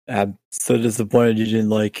I'm so disappointed you didn't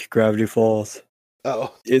like Gravity Falls.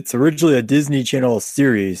 Oh, It's originally a Disney Channel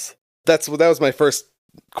series. that was my first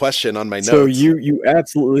question on my So notes. you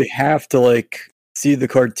absolutely have to like see the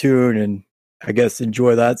cartoon and I guess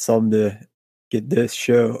enjoy that some to get this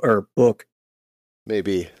show or book.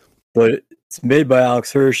 Maybe. But it's made by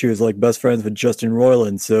Alex Hirsch, who is like best friends with Justin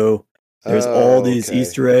Roiland. So there's all Oh, these okay.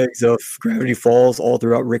 Easter eggs of Gravity Falls all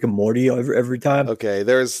throughout Rick and Morty every time. Okay,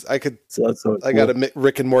 So that's so I cool. got a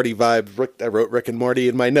Rick and Morty vibe. I wrote Rick and Morty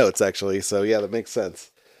in my notes actually, so yeah, that makes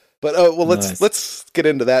sense. But oh well, Nice. let's get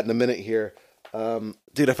into that in a minute here.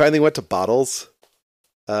 Dude, I finally went to Bottles,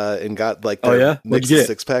 and got like Oh, their yeah? What'd you Nix's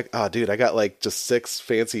get? 6-pack. Oh, dude, I got like just 6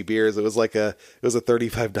 fancy beers. It was a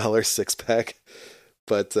 $35 6-pack.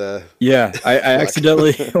 But Yeah, I fuck.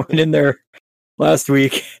 accidentally went in there last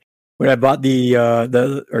week when I bought the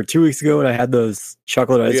or 2 weeks ago when I had those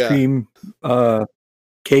chocolate ice Yeah. cream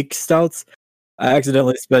cake stouts. I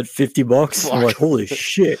accidentally spent $50. I'm Fuck. like, holy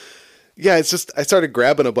shit. Yeah, it's just I started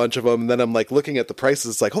grabbing a bunch of them, and then I'm like looking at the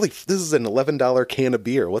prices. It's like, holy, this is an $11 can of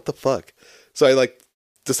beer. What the fuck? So I like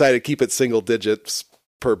decided to keep it single digits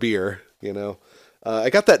per beer. You know, I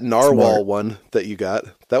got that Narwhal Smart. one that you got.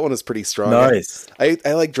 That one is pretty strong. Nice. I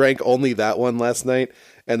like drank only that one last night,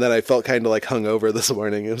 and then I felt kind of like hungover this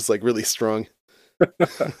morning. It was like really strong.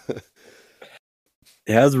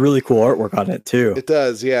 It has really cool artwork on it too. It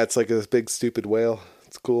does, yeah. It's like a big stupid whale.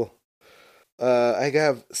 It's cool. I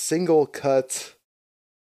have single cut.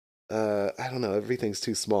 I don't know. Everything's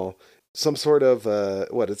too small. Some sort of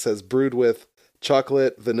what it says brewed with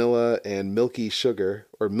chocolate, vanilla, and milky sugar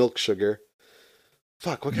or milk sugar.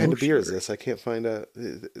 Fuck, what kind Milk of beer is sugar. this? I can't find out.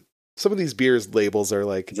 Some of these beers labels are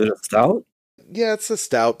like, Is it a stout? yeah, it's a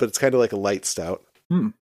stout, but it's kind of like a light stout. Hmm.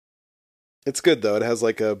 It's good though. It has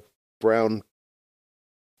like a brown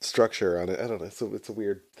structure on it. I don't know. It's a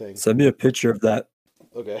weird thing. Send me a picture of that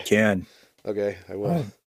Okay. can. Okay, I will. Oh,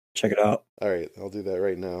 check it out. All right, I'll do that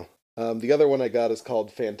right now. The other one I got is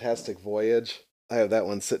called Fantastic Voyage. I have that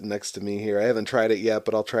one sitting next to me here. I haven't tried it yet,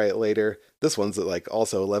 but I'll try it later. This one's at like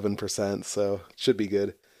also 11%, so it should be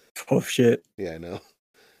good. Oh shit. Yeah, I know.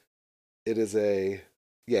 It is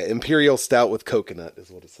Imperial Stout with coconut is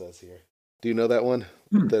what it says here. Do you know that one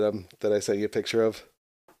that I sent you a picture of?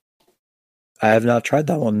 I have not tried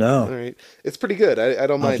that one, All no. right, it's pretty good. I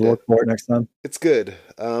don't I'll have mind to it. look for it next time. It's good.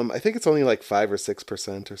 I think it's only like 5 or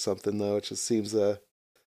 6% or something though. It just seems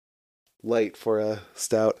light for a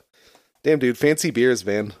stout. Damn, dude, fancy beers,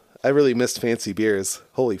 man. I really missed fancy beers.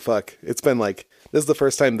 Holy fuck. It's been like, this is the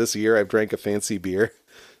first time this year I've drank a fancy beer.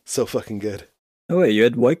 So fucking good. Oh wait, you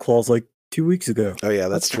had White Claws like 2 weeks ago. Oh yeah,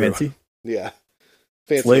 that's true. fancy. Yeah.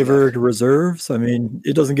 Fancy Flavored enough. reserves. I mean,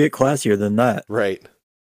 it doesn't get classier than that. Right.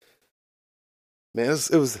 Man,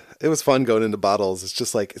 it was fun going into Bottles. It's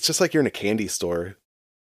just like you're in a candy store.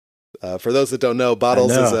 For those that don't know,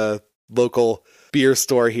 Bottles is a local beer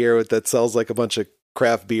store here that sells like a bunch of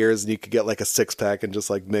craft beers, and you could get like a 6-pack and just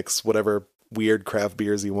like mix whatever weird craft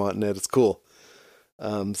beers you want in it. It's cool.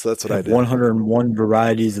 So that's what I did. 101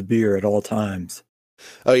 varieties of beer at all times.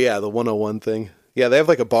 Oh yeah, the 101 thing. Yeah, they have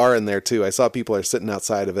like a bar in there too. I saw people are sitting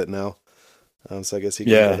outside of it now. So I guess you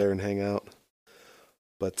can go there and hang out.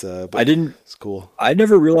 But I didn't. It's cool. I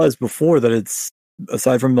never realized before that it's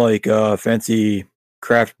aside from like fancy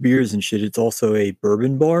craft beers and shit. It's also a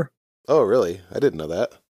bourbon bar. Oh really? I didn't know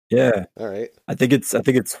that. Yeah. All right. I think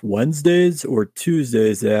it's Wednesdays or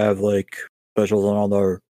Tuesdays they have like specials on all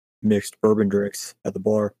their mixed bourbon drinks at the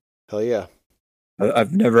bar. Hell yeah.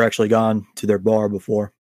 I've never actually gone to their bar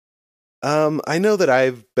before. I know that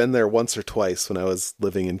I've been there once or twice when I was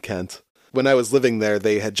living in Kent. When I was living there,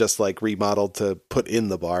 they had just like remodeled to put in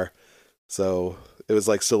the bar. So it was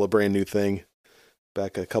like still a brand new thing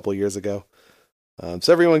back a couple years ago.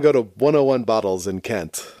 So everyone go to 101 Bottles in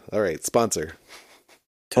Kent. All right, sponsor.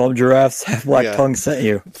 Tell them Giraffes have Black Tongue sent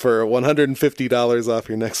you. For $150 off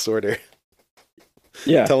your next order.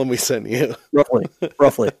 Yeah. Tell them we sent you.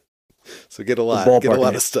 Roughly. So get a lot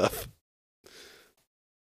of stuff.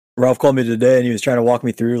 Ralph called me today and he was trying to walk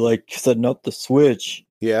me through like setting up the Switch.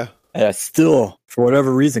 Yeah. And I still, for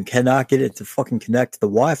whatever reason, cannot get it to fucking connect to the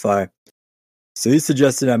Wi-Fi. So he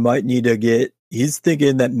suggested I might need to he's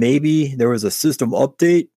thinking that maybe there was a system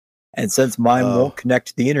update, and since mine won't connect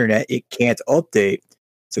to the internet, it can't update.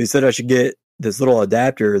 So he said I should get this little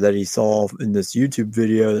adapter that he saw in this YouTube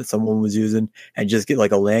video that someone was using and just get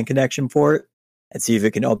like a LAN connection for it and see if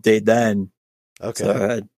it can update then. Okay. So I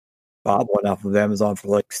had bought one off of Amazon for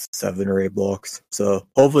like $7 or $8. So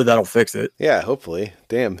hopefully that'll fix it. Yeah, hopefully.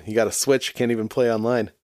 Damn, you got a Switch, you can't even play online.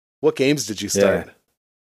 What games did you start?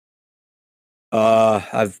 Yeah.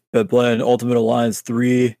 I've been playing Ultimate Alliance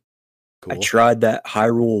 3. Cool. I tried that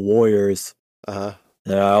Hyrule Warriors. Uh-huh.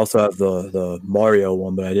 And I also have the Mario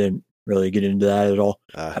one, but I didn't really get into that at all.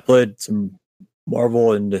 I played some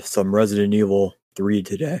Marvel and some Resident Evil 3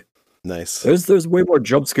 today. Nice. There's way more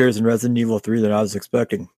jump scares in Resident Evil 3 than I was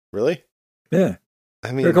expecting. Really? Yeah. I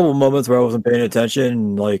mean, there were a couple of moments where I wasn't paying attention,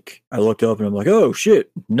 and like I looked up and I'm like, oh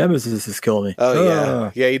shit, Nemesis is killing me. Oh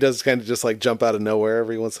yeah. Yeah, he does kind of just like jump out of nowhere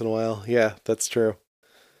every once in a while. Yeah, that's true.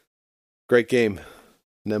 Great game.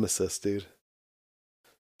 Nemesis, dude.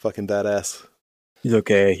 Fucking badass. He's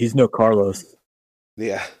okay. He's no Carlos.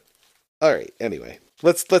 Yeah. All right. Anyway,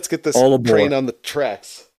 let's get this train on the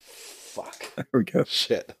tracks. Fuck. There we go.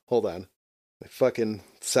 Shit. Hold on. My fucking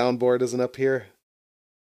soundboard isn't up here.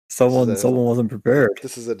 Someone wasn't prepared.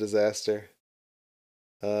 This is a disaster.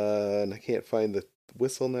 And I can't find the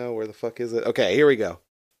whistle now. Where the fuck is it? Okay, here we go.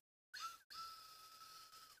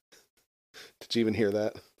 Did you even hear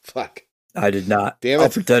that? Fuck. I did not. Damn it. I'll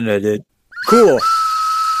pretend I did. Cool.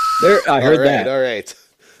 There, I heard that. All right.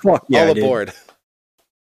 Fuck yeah, all aboard.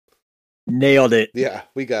 Nailed it. Yeah,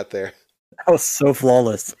 we got there. That was so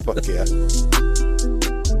flawless. Fuck yeah.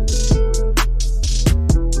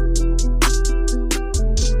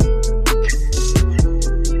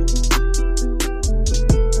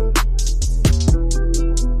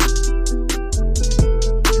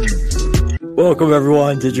 Welcome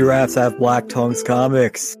everyone to Giraffes Have Black Tongues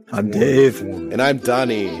Comics. I'm Dave. And I'm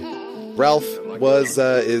Donnie. Ralph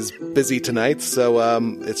is busy tonight, so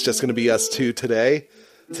it's just going to be us two today.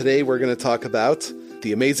 Today we're going to talk about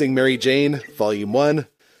The Amazing Mary Jane, Volume 1.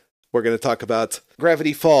 We're going to talk about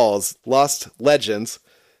Gravity Falls, Lost Legends,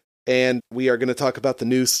 and we are going to talk about the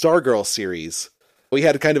new Stargirl series. We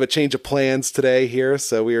had kind of a change of plans today here,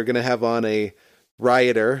 so we are going to have on a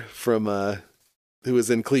rioter from who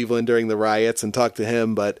was in Cleveland during the riots and talk to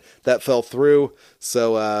him, but that fell through.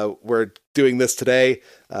 So we're doing this today.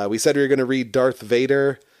 We said we were going to read Darth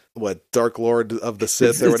Vader, Dark Lord of the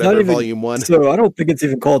Sith or whatever, Volume 1. So I don't think it's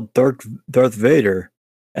even called Darth Vader.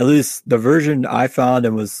 At least the version I found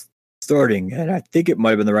and was starting, and I think it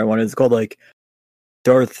might have been the right one. It's called like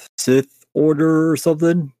Darth Sith Order or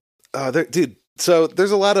something. Dude, so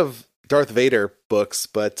there's a lot of Darth Vader books,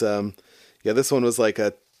 but yeah, this one was like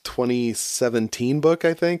a 2017 book,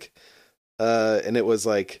 I think. And it was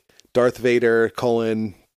like Darth Vader,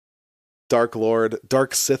 Dark Lord,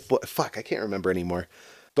 Dark Sith. Fuck, I can't remember anymore.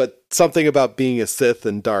 But something about being a Sith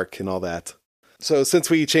and dark and all that. So since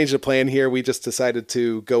we changed the plan here, we just decided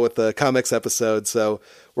to go with the comics episode. So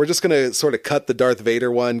we're just going to sort of cut the Darth Vader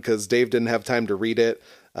one because Dave didn't have time to read it.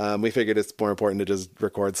 We figured it's more important to just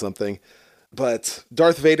record something. But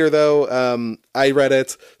Darth Vader, though, I read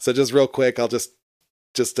it. So just real quick, I'll just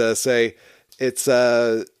say it's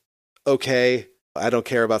okay. I don't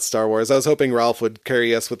care about Star Wars. I was hoping Ralph would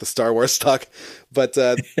carry us with the Star Wars talk, but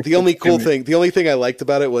the only the only thing I liked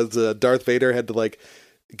about it was Darth Vader had to like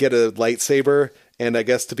get a lightsaber, and I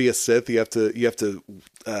guess to be a Sith you have to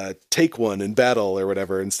take one in battle or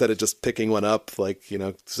whatever instead of just picking one up, like, you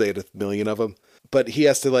know, say a million of them. But he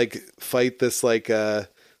has to like fight this like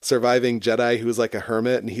surviving Jedi who's like a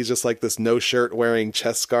hermit, and he's just like this no shirt wearing,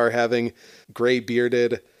 chest scar having, gray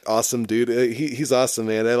bearded, awesome dude. He's awesome,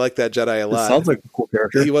 man. I like that Jedi a lot. Sounds like a cool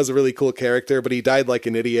character. He was a really cool character, but he died like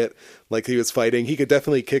an idiot. Like he was fighting. He could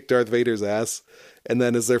definitely kick Darth Vader's ass. And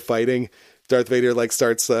then as they're fighting, Darth Vader like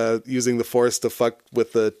starts using the Force to fuck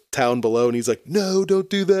with the town below, and he's like, "No, don't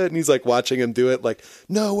do that." And he's like watching him do it, like,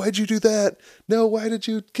 "No, why'd you do that? No, why did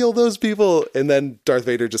you kill those people?" And then Darth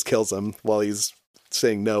Vader just kills him while he's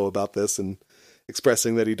saying no about this and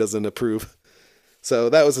expressing that he doesn't approve. So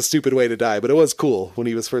that was a stupid way to die, but it was cool when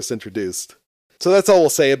he was first introduced. So that's all we'll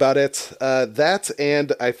say about it. That,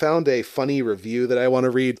 and I found a funny review that I want to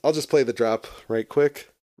read. I'll just play the drop right quick.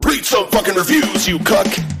 Read some fucking reviews, you cuck!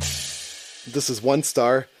 This is 1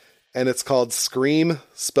 star, and it's called Scream,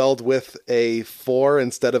 spelled with a 4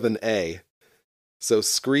 instead of an A. So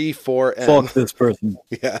Scree 4M. Fuck this person.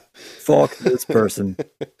 Yeah. Fuck this person.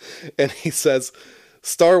 And he says,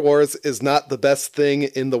 Star Wars is not the best thing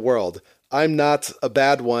in the world. I'm not a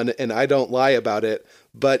bad one, and I don't lie about it,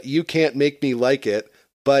 but you can't make me like it.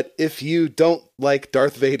 But if you don't like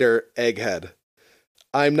Darth Vader, egghead.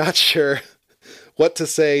 I'm not sure what to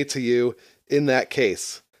say to you in that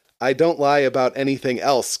case. I don't lie about anything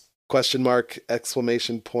else, question mark,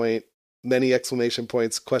 exclamation point, many exclamation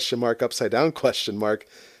points, question mark, upside down, question mark,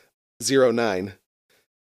 09.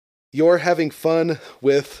 You're having fun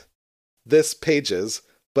with this pages,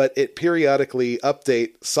 but it periodically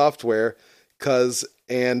update software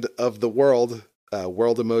and of the world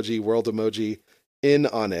emoji, in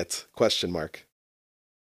on it, question mark.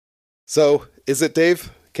 So, is it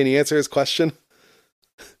Dave? Can you answer his question?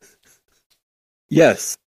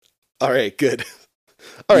 Yes. All right, good.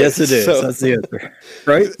 All right, yes, it is. That's the answer.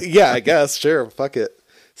 Right? Yeah, I guess. Sure. Fuck it.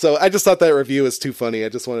 So I just thought that review was too funny. I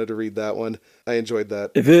just wanted to read that one. I enjoyed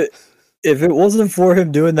that. If it wasn't for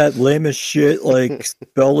him doing that lamest shit, like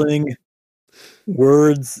spelling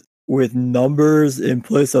words with numbers in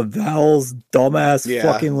place of vowels, dumbass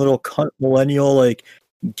fucking little cunt millennial like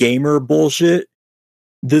gamer bullshit,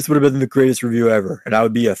 this would have been the greatest review ever, and I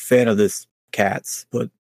would be a fan of this Cats. But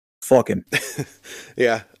fuck him.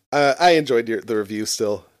 Yeah, I enjoyed the review.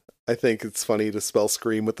 Still, I think it's funny to spell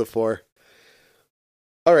scream with the 4.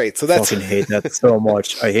 All right, so that's fucking hate that so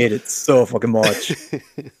much. I hate it so fucking much.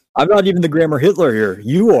 I'm not even the grammar Hitler here.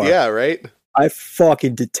 You are. Yeah, right. I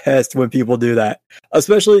fucking detest when people do that.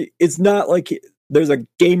 Especially, it's not like there's a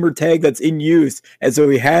gamer tag that's in use, and so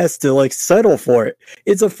he has to like settle for it.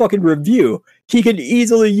 It's a fucking review. He could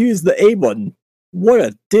easily use the A button. What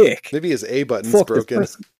a dick. Maybe his A button's broken.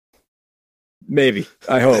 Maybe.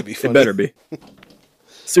 I hope. It better be.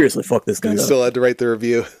 Seriously, fuck this guy. He still had to write the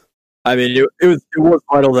review. I mean, it was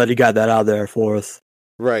vital that he got that out there for us.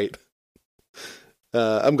 Right.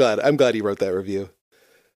 I'm glad he wrote that review.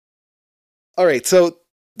 All right, so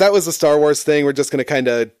that was the Star Wars thing. We're just going to kind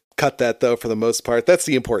of cut that, though, for the most part. That's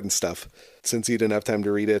the important stuff, since you didn't have time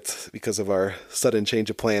to read it because of our sudden change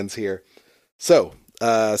of plans here. So,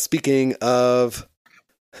 speaking of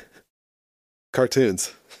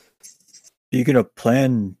cartoons. Speaking of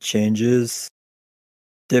plan changes,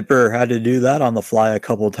 Dipper had to do that on the fly a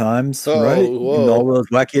couple times, right? Whoa. In all those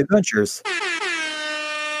wacky adventures.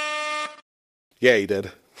 Yeah, he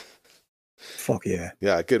did. Fuck yeah.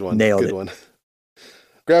 Yeah, good one. Nailed good it. one.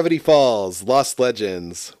 Gravity Falls, Lost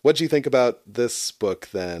Legends. What'd you think about this book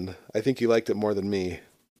then? I think you liked it more than me.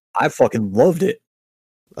 I fucking loved it.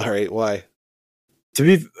 All right, why?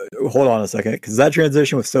 Hold on a second, because that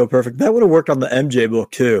transition was so perfect. That would have worked on the MJ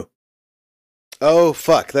book too. Oh,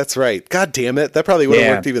 fuck, that's right. God damn it. That probably would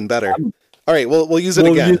have worked even better. All right, we'll use it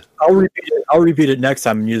again. I'll repeat it next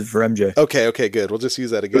time and use it for MJ. Okay, good. We'll just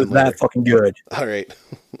use that again. It was that fucking good. All right.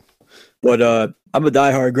 But I'm a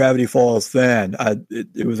diehard Gravity Falls fan.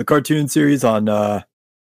 It was a cartoon series on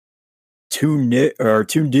Toon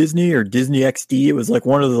Disney or Disney XD. It was like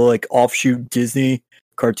one of the like offshoot Disney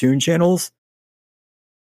cartoon channels.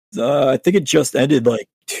 I think it just ended like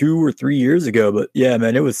 2 or 3 years ago. But yeah,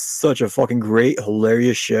 man, it was such a fucking great,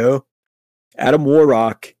 hilarious show. Adam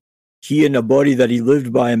Warrock, he and a buddy that he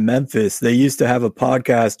lived by in Memphis, they used to have a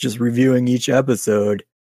podcast just reviewing each episode.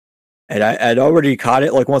 And I'd already caught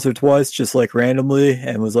it like once or twice, just like randomly,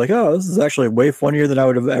 and was like, oh, this is actually way funnier than I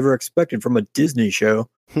would have ever expected from a Disney show.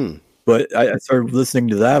 But I started listening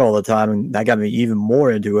to that all the time, and that got me even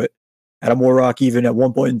more into it. Adam Warrock even at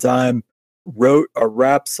one point in time wrote a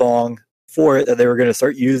rap song for it that they were going to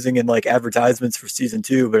start using in like advertisements for season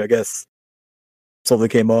 2, but I guess something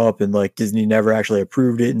came up and like Disney never actually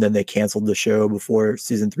approved it, and then they canceled the show before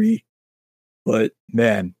season 3. But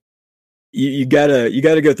man, you gotta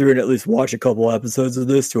go through and at least watch a couple episodes of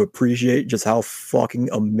this to appreciate just how fucking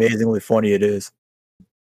amazingly funny it is.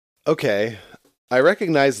 Okay, I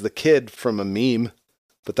recognize the kid from a meme,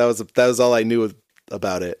 but that was all I knew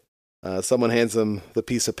about it. Someone hands him the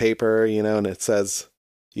piece of paper, and it says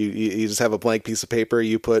you just have a blank piece of paper.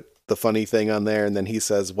 You put the funny thing on there, and then he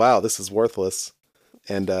says, "Wow, this is worthless,"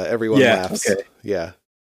 and everyone laughs. Okay. Yeah.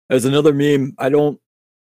 There's another meme.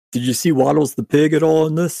 Did you see Waddles the pig at all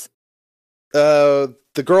in this? The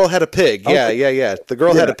girl had a pig. Yeah. The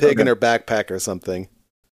girl had a pig in her backpack or something.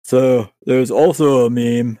 So there's also a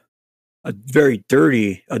meme, a very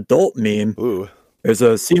dirty adult meme. Ooh. There's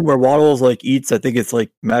a scene where Waddles like eats, I think it's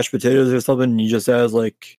like mashed potatoes or something, and he just has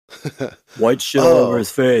like white shit all over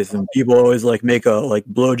his face, and people always like make a like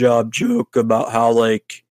blowjob joke about how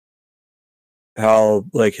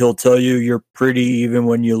he'll tell you you're pretty even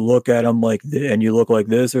when you look at him and you look like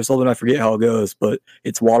this or something. I forget how it goes, but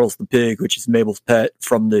it's Waddles the pig, which is Mabel's pet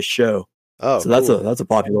from this show. Oh, so that's a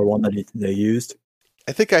popular one that they used.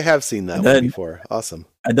 I think I have seen that one before. Awesome.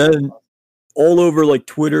 And then all over like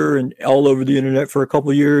Twitter and all over the internet for a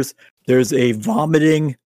couple of years, there's a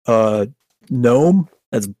vomiting gnome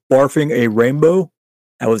that's barfing a rainbow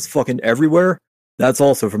that was fucking everywhere. That's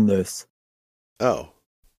also from this. Oh.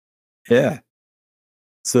 Yeah.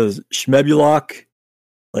 So Schmebulok,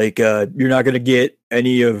 like you're not gonna get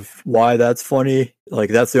any of why that's funny. Like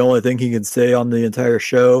that's the only thing he can say on the entire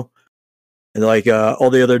show. And like all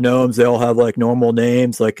the other gnomes, they all have like normal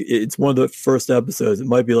names. Like it's one of the first episodes. It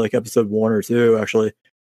might be like episode 1 or 2 actually.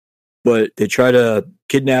 But they try to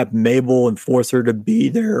kidnap Mabel and force her to be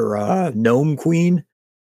their gnome queen.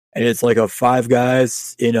 And it's like a 5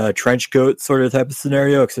 guys in a trench coat sort of type of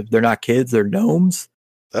scenario, except they're not kids, they're gnomes.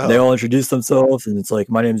 Oh. They all introduce themselves, and it's like,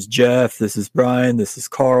 my name's Jeff, this is Brian, this is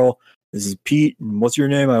Carl, this is Pete, and what's your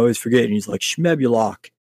name? I always forget. And he's like, Schmebulok.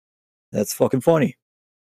 That's fucking funny.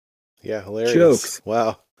 Yeah, hilarious. Jokes.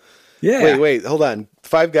 Wow. Yeah. Wait, hold on.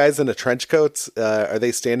 5 guys in a trench coat. Are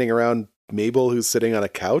they standing around Mabel, who's sitting on a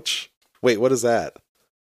couch? Wait, what is that?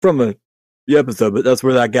 From the episode, but that's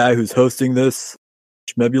where that guy who's hosting this,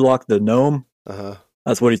 Schmebulok the gnome,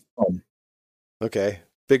 that's what he's from. Okay.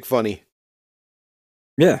 Big funny.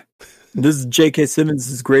 Yeah. This is J.K.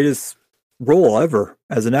 Simmons' greatest role ever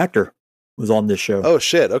as an actor, was on this show. Oh,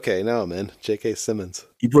 shit. Okay, now I'm in. J.K. Simmons.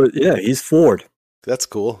 He's Ford. That's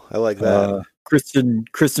cool. I like that.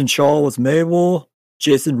 Kristen Shaw was Mabel.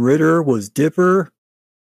 Jason Ritter was Dipper.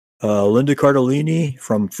 Linda Cardellini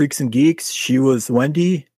from Freaks and Geeks, she was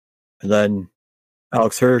Wendy. And then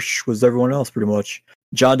Alex Hirsch was everyone else, pretty much.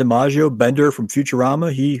 John DiMaggio, Bender from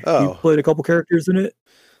Futurama, he played a couple characters in it.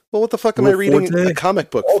 Well, what the fuck am I reading a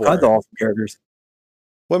comic book for? All kinds of awesome characters.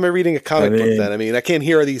 What am I reading a comic book then? I mean, I can't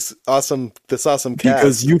hear this awesome cast.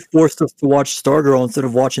 Because you forced us to watch Stargirl instead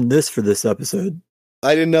of watching this for this episode.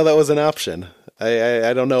 I didn't know that was an option.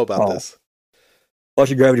 I don't know about this.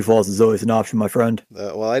 Watching Gravity Falls is always an option, my friend.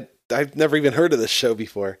 Well, I've never even heard of this show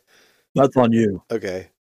before. That's on you. Okay.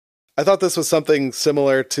 I thought this was something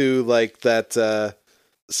similar to like that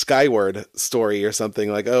Skyward story or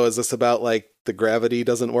something. Like, oh, is this about like the gravity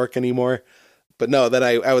doesn't work anymore? But no, then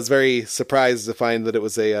I was very surprised to find that it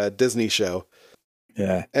was a Disney show.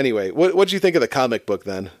 Yeah. Anyway, what'd you think of the comic book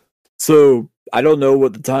then? So I don't know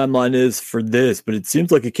what the timeline is for this, but it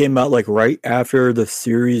seems like it came out like right after the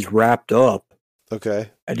series wrapped up. Okay.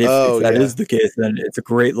 And if that is the case, then it's a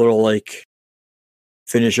great little like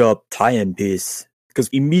finish up tie-in piece. Because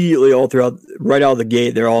immediately right out of the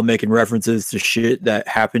gate, they're all making references to shit that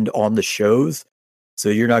happened on the shows. So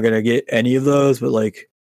you're not going to get any of those, but like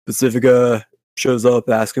Pacifica shows up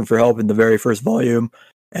asking for help in the very first volume.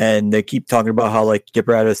 And they keep talking about how like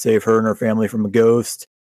Dipper had to save her and her family from a ghost.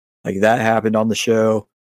 Like that happened on the show.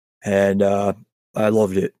 And I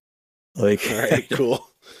loved it. Like, all right, cool.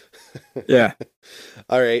 Yeah.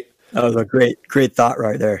 All right. That was a great thought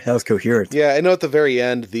right there. That was coherent. Yeah, I know at the very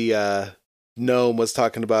end, the gnome was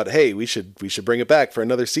talking about, hey, we should bring it back for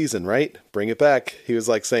another season, right? Bring it back. He was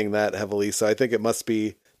like saying that heavily, so I think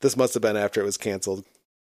this must have been after it was canceled.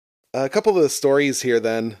 A couple of the stories here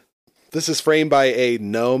then. This is framed by a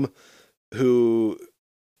gnome who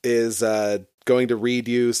is going to read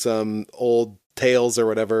you some old tales or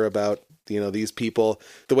whatever about, these people.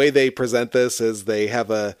 The way they present this is they have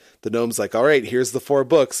the gnome's like, all right, here's the 4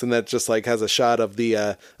 books. And that just like has a shot of the,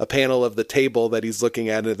 a panel of the table that he's looking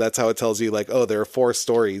at. And that's how it tells you like, oh, there are 4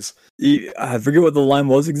 stories. I forget what the line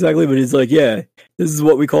was exactly, but he's like, yeah, this is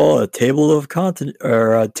what we call a table of content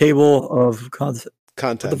or a table of contents.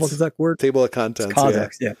 What the fuck is that word? Table of contents.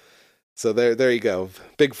 Context, yeah. So there you go.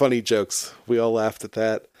 Big funny jokes. We all laughed at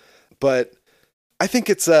that. But I think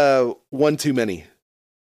it's one too many.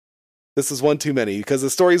 This is one too many because the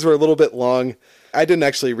stories were a little bit long. I didn't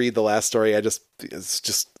actually read the last story. I just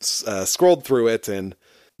scrolled through it and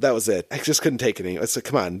that was it. I just couldn't take it anymore. I said,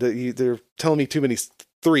 come on, they're telling me too many.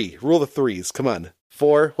 3, rule the 3s. Come on.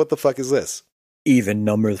 4, what the fuck is this? Even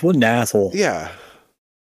numbers. What an asshole. Yeah.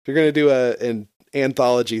 If you're going to do an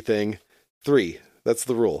anthology thing, 3. That's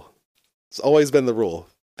the rule. It's always been the rule.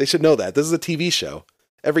 They should know that. This is a TV show.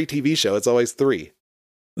 Every TV show, it's always 3.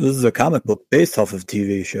 This is a comic book based off of a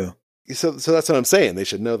TV show. So that's what I'm saying. They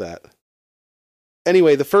should know that.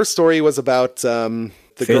 Anyway, the first story was about the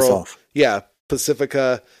Face girl. Off. Yeah,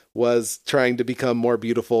 Pacifica was trying to become more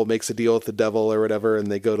beautiful, makes a deal with the devil or whatever,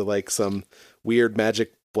 and they go to like some weird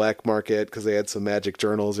magic black market because they had some magic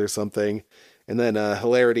journals or something. And then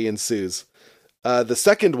hilarity ensues. The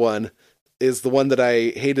second one is the one that I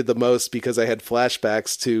hated the most because I had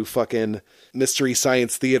flashbacks to fucking Mystery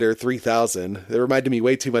Science Theater 3000. It reminded me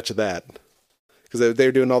way too much of that. Because they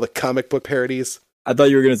were doing all the comic book parodies. I thought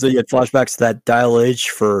you were going to say you had flashbacks to that Dial H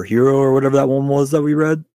for Hero or whatever that one was that we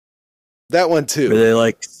read. That one too. Where they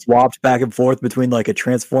like swapped back and forth between like a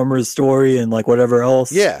Transformers story and like whatever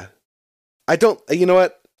else. Yeah. You know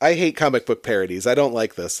what? I hate comic book parodies. I don't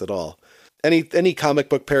like this at all. Any comic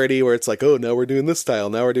book parody where it's like, oh, now we're doing this style.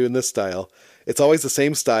 Now we're doing this style. It's always the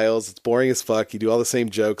same styles. It's boring as fuck. You do all the same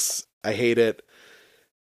jokes. I hate it.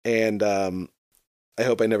 And I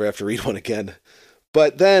hope I never have to read one again.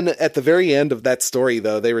 But then at the very end of that story,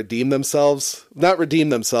 though, they redeem themselves. Not redeem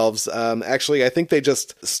themselves. Actually, I think they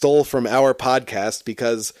just stole from our podcast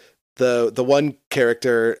because the one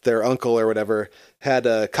character, their uncle or whatever, had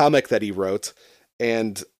a comic that he wrote.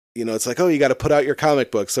 And, it's like, oh, you got to put out your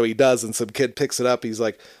comic book. So he does. And some kid picks it up. He's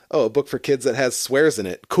like, oh, a book for kids that has swears in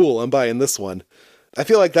it. Cool. I'm buying this one. I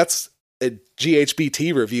feel like that's a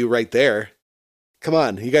GHBT review right there. Come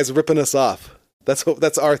on, you guys are ripping us off.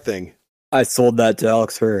 That's our thing. I sold that to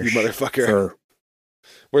Alex Hirsch. You motherfucker.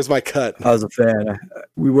 Where's my cut? I was a fan.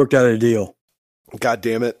 We worked out a deal. God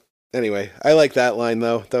damn it. Anyway, I like that line,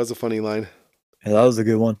 though. That was a funny line. Yeah, that was a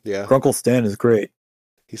good one. Yeah. Grunkle Stan is great.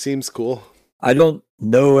 He seems cool. I don't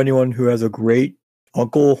know anyone who has a great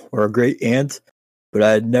uncle or a great aunt, but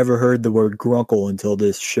I had never heard the word grunkle until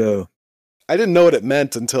this show. I didn't know what it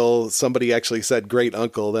meant until somebody actually said great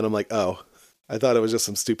uncle. Then I'm like, oh, I thought it was just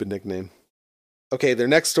some stupid nickname. Okay, their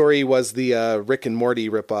next story was the Rick and Morty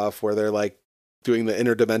ripoff where they're like doing the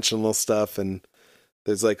interdimensional stuff and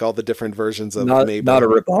there's like all the different versions of Mabel. Not a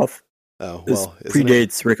ripoff. Oh, this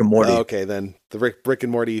predates Rick and Morty. Oh, okay, then the Rick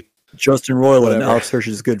and Morty. Justin Roiland, Alex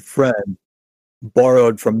Hirsch's good friend,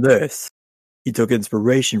 borrowed from this. He took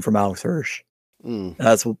inspiration from Alex Hirsch.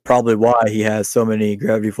 That's probably why he has so many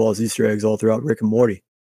Gravity Falls Easter eggs all throughout Rick and Morty.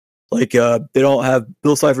 Like, they don't have...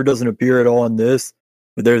 Bill Cipher doesn't appear at all in this,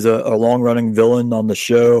 but there's a long-running villain on the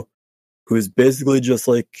show who's basically just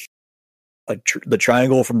like the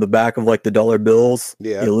triangle from the back of like the dollar bills,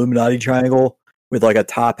 the Illuminati triangle, with like a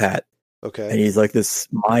top hat. Okay. And he's like this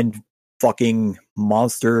mind-fucking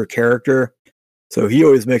monster character. So he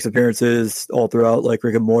always makes appearances all throughout like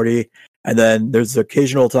Rick and Morty. And then there's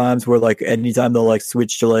occasional times where like anytime they'll like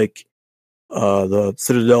switch to like the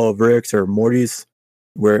Citadel of Ricks or Mortys,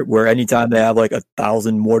 where anytime they have like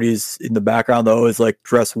 1,000 Mortys in the background, they'll always like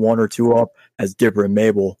dress one or two up as Dipper and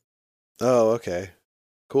Mabel. Oh, okay.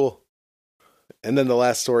 Cool. And then the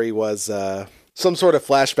last story was some sort of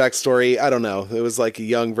flashback story. I don't know. It was like a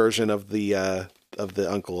young version of the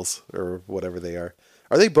uncles or whatever they are.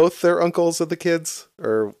 Are they both their uncles of the kids?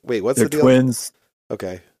 Or wait, what's the deal? Twins.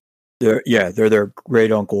 Okay. They're their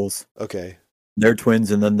great uncles. Okay. They're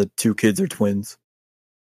twins, and then the two kids are twins.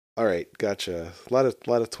 All right, gotcha. A lot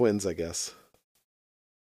of twins, I guess.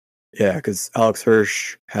 Yeah, because Alex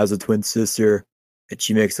Hirsch has a twin sister, and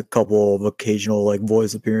she makes a couple of occasional like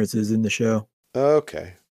voice appearances in the show.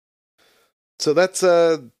 Okay. So that's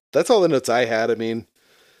all the notes I had. I mean,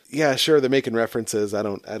 yeah, sure, they're making references. I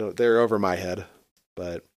don't. They're over my head.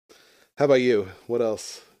 But how about you? What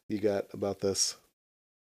else you got about this?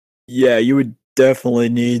 Yeah, you would definitely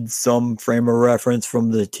need some frame of reference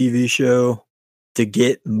from the TV show to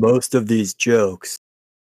get most of these jokes.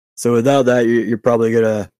 So without that, you're probably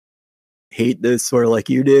gonna hate this sort of like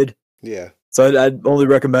you did. Yeah. So I'd only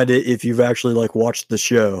recommend it if you've actually like watched the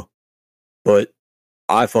show. But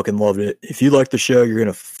I fucking loved it. If you like the show, you're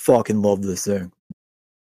gonna fucking love this thing.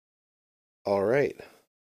 All right.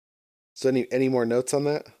 So any more notes on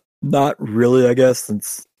that? Not really, I guess,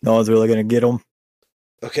 since no one's really gonna get them.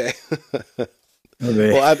 Okay.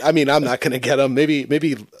 Well, I mean, I'm not gonna get them.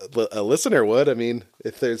 Maybe a listener would. I mean,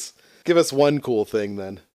 give us one cool thing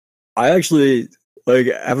then. I actually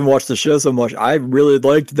haven't watched the show so much. I really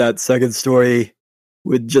liked that second story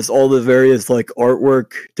with just all the various like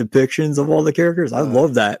artwork depictions of all the characters. I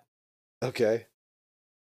love that. Okay.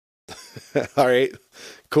 All right.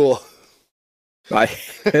 Cool.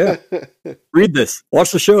 Yeah. Read this.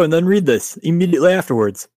 Watch the show and then read this immediately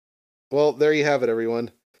afterwards. Well, there you have it,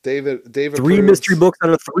 everyone. David 3 approves. mystery books out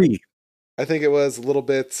of 3. I think it was a little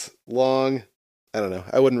bit long. I don't know.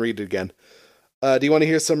 I wouldn't read it again. Do you want to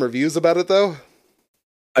hear some reviews about it, though?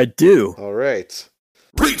 I do. All right.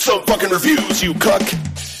 Read some fucking reviews, you cuck.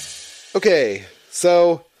 Okay,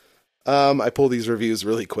 so I pulled these reviews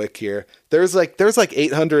really quick here. There's like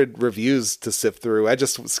 800 reviews to sift through. I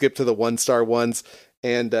just skipped to the 1-star ones,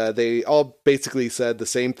 and they all basically said the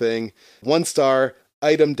same thing. 1 star,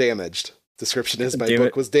 item damaged. Description is my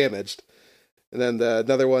book was damaged. And then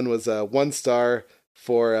another one was 1 star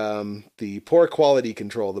for the poor quality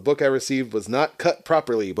control. The book I received was not cut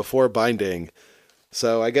properly before binding.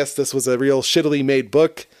 So I guess this was a real shittily made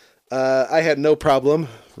book. I had no problem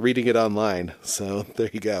reading it online. So there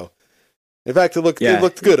you go. In fact, it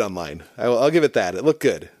looked good online. I'll give it that. It looked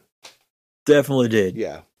good. Definitely did.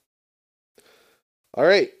 Yeah. All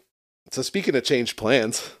right. So speaking of changed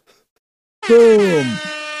plans. Boom.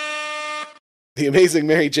 The Amazing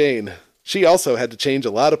Mary Jane. She also had to change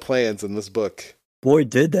a lot of plans in this book. Boy,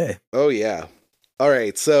 did they. Oh, yeah. All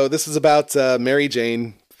right. So this is about Mary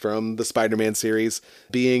Jane from the Spider-Man series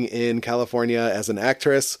being in California as an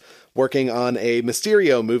actress, working on a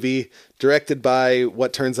Mysterio movie directed by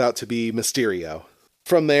what turns out to be Mysterio.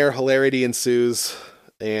 From there, hilarity ensues,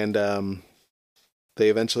 and they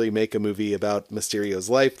eventually make a movie about Mysterio's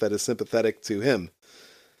life that is sympathetic to him.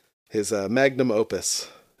 His magnum opus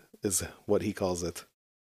is what he calls it.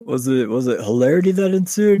 Was it hilarity that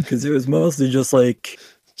ensued? Because it was mostly just like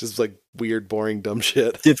weird, boring, dumb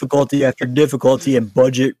shit. Difficulty after difficulty and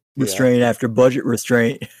budget restraint after budget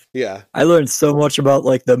restraint. Yeah. I learned so much about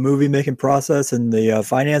like the movie making process and the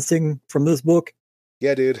financing from this book.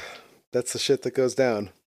 Yeah, dude. That's the shit that goes down.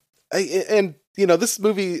 And, you know, this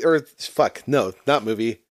movie, or fuck, no, not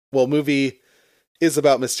movie. Well, movie is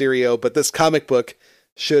about Mysterio, but this comic book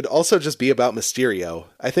should also just be about Mysterio.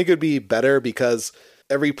 I think it would be better because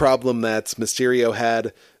every problem that Mysterio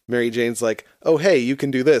had, Mary Jane's like, oh, hey, you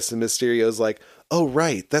can do this. And Mysterio's like, oh,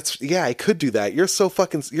 right. I could do that. You're so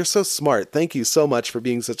smart. Thank you so much for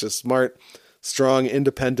being such a smart, strong,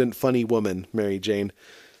 independent, funny woman, Mary Jane.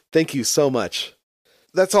 Thank you so much.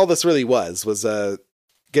 That's all this really was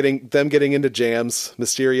getting into jams,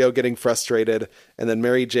 Mysterio getting frustrated, and then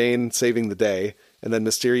Mary Jane saving the day, and then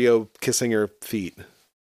Mysterio kissing her feet.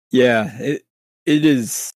 Yeah, it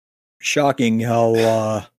is shocking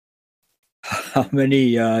how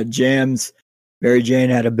many jams Mary Jane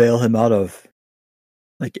had to bail him out of.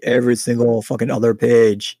 Like every single fucking other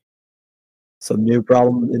page, some new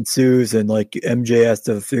problem ensues, and like MJ has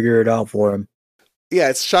to figure it out for him. Yeah,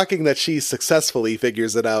 it's shocking that she successfully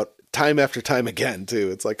figures it out time after time again, too.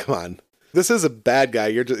 It's like, come on. This is a bad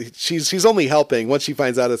guy. She's only helping once she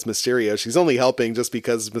finds out it's Mysterio. She's only helping just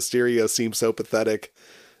because Mysterio seems so pathetic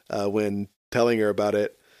when telling her about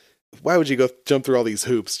it. Why would you go jump through all these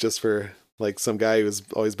hoops just for like some guy who's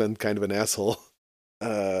always been kind of an asshole?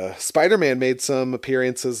 Spider-Man made some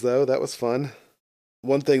appearances though. That was fun.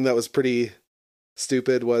 One thing that was pretty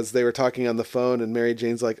stupid was they were talking on the phone and Mary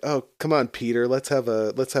Jane's like, "Oh, come on, Peter, let's have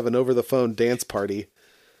an over the phone dance party."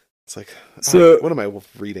 It's like, so what am I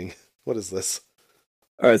reading? What is this?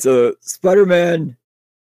 All right, so Spider-Man,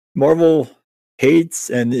 Marvel hates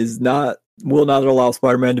and will not allow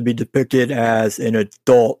Spider-Man to be depicted as an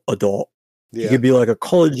adult. Yeah. He could be like a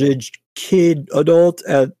college-age kid adult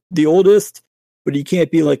at the oldest, but he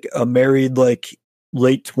can't be like a married, like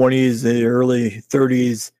late 20s and early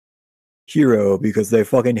 30s hero because they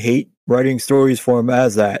fucking hate writing stories for him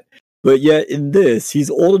as that. But yet in this, he's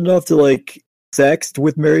old enough to like sext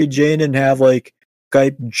with Mary Jane and have like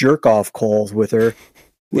Skype jerk-off calls with her,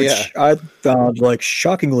 which I found like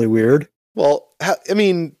shockingly weird. Well, I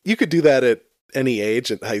mean, you could do that at any age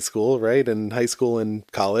at high school, right? In high school and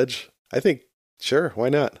college. I think, sure, why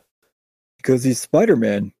not? Because he's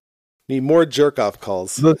Spider-Man. Need more jerk-off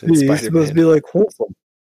calls. He's supposed to be like wholesome.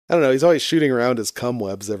 I don't know, he's always shooting around his cum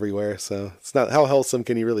webs everywhere, so it's not, how wholesome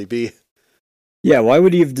can he really be? Yeah, why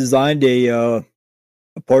would he have designed a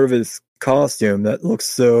part of his costume that looks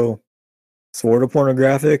so sort of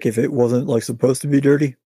pornographic if it wasn't like supposed to be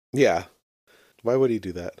dirty? Yeah. Why would he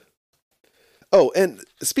do that? Oh, and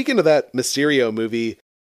speaking of that Mysterio movie,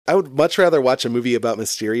 I would much rather watch a movie about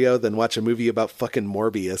Mysterio than watch a movie about fucking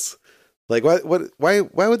Morbius. Like, why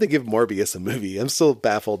would they give Morbius a movie? I'm still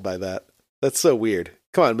baffled by that. That's so weird.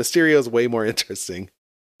 Come on, Mysterio's way more interesting.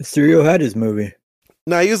 Mysterio had his movie.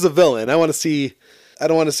 No, he was a villain. I don't want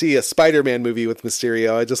to see a Spider-Man movie with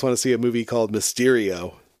Mysterio. I just want to see a movie called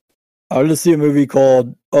Mysterio. I want to see a movie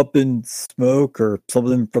called Up in Smoke or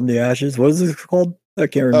something from the Ashes. What is it called? I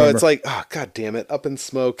can't remember. Oh, it's like, oh, God damn it. Up in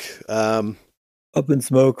Smoke. Up in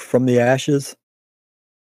Smoke from the Ashes.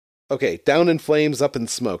 Okay, Down in Flames, Up in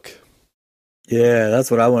Smoke. Yeah,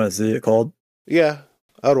 that's what I want to see it called. Yeah,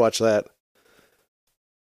 I would watch that.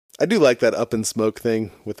 I do like that Up in Smoke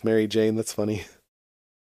thing with Mary Jane. That's funny.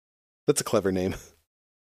 That's a clever name.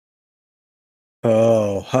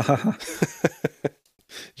 Oh.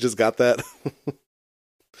 Just got that?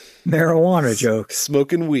 Marijuana jokes.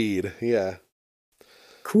 Smoking weed, yeah.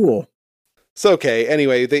 Cool. So, okay,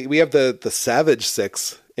 anyway, we have the Savage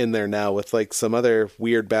Six in there now with like some other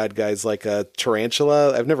weird bad guys like a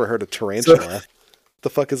Tarantula. I've never heard of Tarantula. The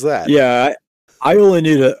fuck is that? Yeah, I only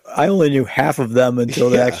knew half of them until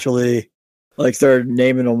they actually like started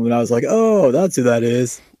naming them, and I was like, oh, that's who that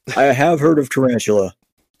is. I have heard of Tarantula.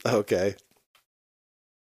 Okay.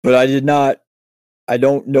 But I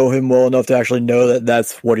don't know him well enough to actually know that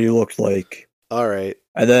that's what he looked like. All right.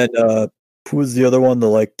 And then, who was the other one? The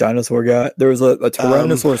like dinosaur guy? There was a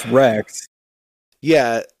Tyrannosaurus Rex.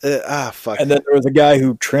 Yeah. Fuck. And then there was a guy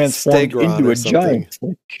who transformed Stegron into a giant.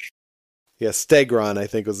 Yeah, Stegron, I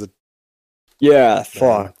think was a. Yeah,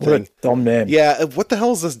 fuck. What a dumb name. Yeah, what the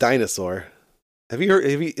hell is this dinosaur? Have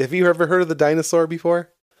you ever heard of the dinosaur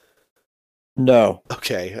before? No.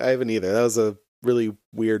 Okay, I haven't either. That was a really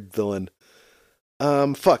weird villain.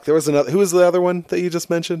 Fuck, there was another. Who was the other one that you just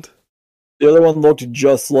mentioned? The other one looked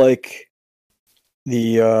just like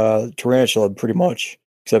the tarantula, pretty much,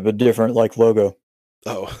 except a different like logo.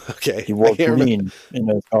 Oh, okay. He wore green in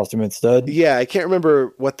his costume instead. Yeah, I can't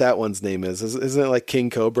remember what that one's name is. Isn't it like King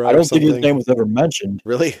Cobra? I don't think his name was ever mentioned.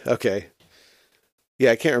 Really? Okay.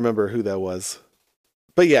 Yeah, I can't remember who that was.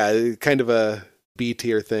 But yeah, kind of a B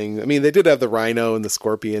tier thing. I mean, they did have the Rhino and the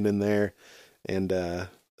Scorpion in there, and the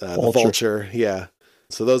Vulture. Yeah.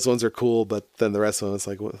 So those ones are cool, but then the rest of them, it's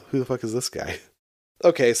like, who the fuck is this guy?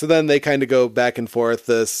 Okay, so then they kind of go back and forth.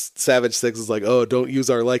 The Savage Six is like, oh, don't use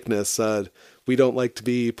our likeness. We don't like to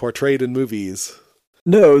be portrayed in movies.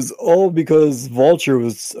 No, it was all because Vulture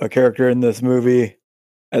was a character in this movie.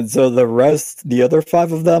 And so the other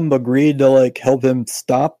 5 of them agreed to like help him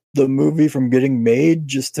stop the movie from getting made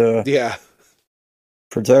just to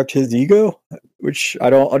protect his ego, which I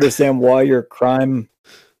don't understand why your crime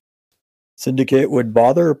syndicate would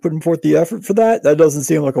bother putting forth the effort for that. That doesn't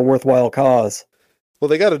seem like a worthwhile cause. Well,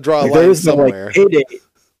 they got to draw a line somewhere. Like, payday.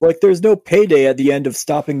 Like, there's no payday at the end of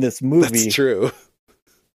stopping this movie. That's true.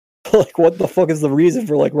 Like, what the fuck is the reason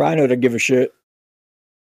for, like, Rhino to give a shit?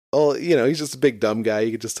 Well, he's just a big dumb guy. You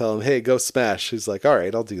could just tell him, hey, go smash. He's like, all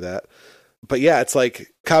right, I'll do that. But yeah, it's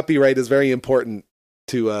like copyright is very important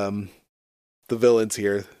to the villains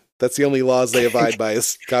here. That's the only laws they abide by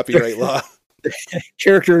is copyright law.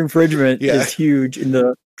 Character infringement is huge in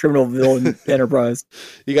the criminal villain enterprise.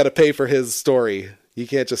 You got to pay for his story. You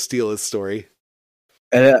can't just steal his story.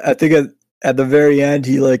 And I think at the very end,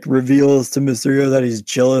 he like reveals to Mysterio that he's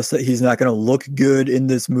jealous that he's not going to look good in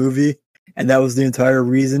this movie. And that was the entire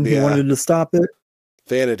reason he wanted to stop it.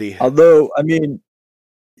 Vanity. Although, I mean,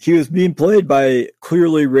 he was being played by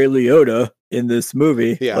clearly Ray Liotta in this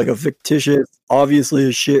movie. Yeah. Like a fictitious, obviously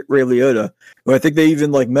a shit Ray Liotta, who I think they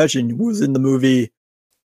even like mentioned was in the movie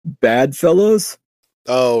Bad Fellows.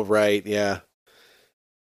 Oh, right. Yeah.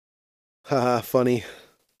 Haha, funny.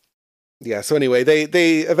 Yeah, so anyway,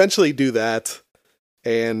 they eventually do that,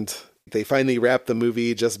 and they finally wrap the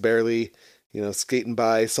movie just barely, skating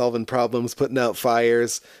by, solving problems, putting out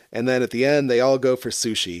fires, and then at the end, they all go for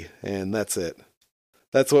sushi, and that's it.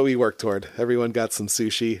 That's what we work toward. Everyone got some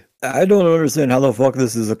sushi. I don't understand how the fuck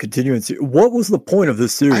this is a continuing series. What was the point of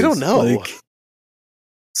this series? I don't know.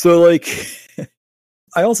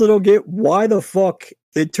 I also don't get why the fuck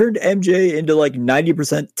they turned MJ into like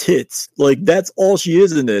 90% tits. Like that's all she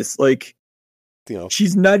is in this. Like,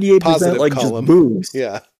 she's 98% like column. Just boobs.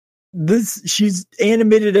 Yeah. She's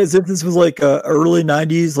animated as if this was like a early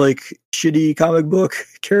 90s like shitty comic book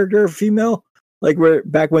character female. Like where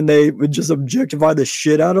back when they would just objectify the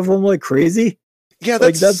shit out of them like crazy. Yeah,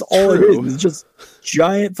 that's all true. it is. It's just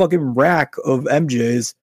giant fucking rack of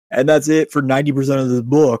MJs, and that's it for 90% of this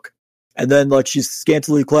book. And then like she's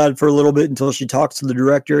scantily clad for a little bit until she talks to the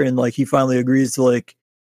director, and like he finally agrees to like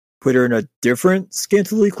put her in a different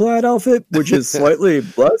scantily clad outfit, which is slightly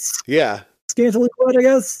less scantily clad, I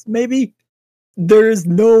guess, maybe. There is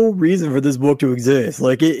no reason for this book to exist.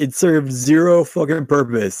 Like it serves zero fucking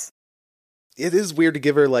purpose. It is weird to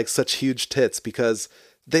give her like such huge tits because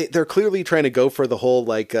they're clearly trying to go for the whole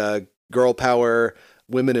like girl power,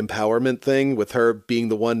 women empowerment thing with her being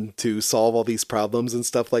the one to solve all these problems and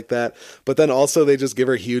stuff like that. But then also they just give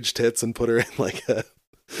her huge tits and put her in like a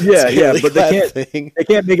but they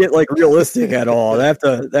can't make it like realistic at all. They have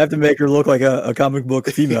to make her look like a comic book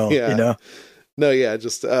female. No,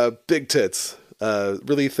 just big tits,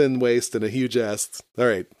 really thin waist and a huge ass. All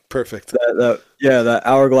right, perfect. That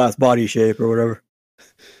hourglass body shape or whatever.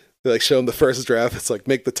 They like show them the first draft. It's like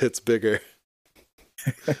make the tits bigger,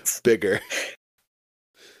 bigger.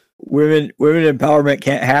 Women empowerment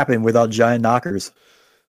can't happen without giant knockers.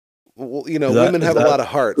 Well, women have a lot of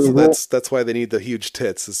heart, so that's why they need the huge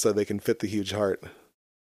tits, is so they can fit the huge heart.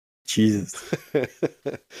 Jesus,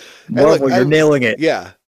 Marvel, you're nailing it.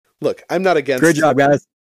 Yeah, look, I'm not against. Great job, guys.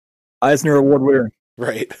 Eisner Award winner.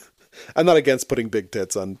 Right. I'm not against putting big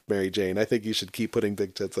tits on Mary Jane. I think you should keep putting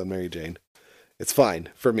big tits on Mary Jane. It's fine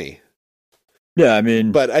for me. Yeah, I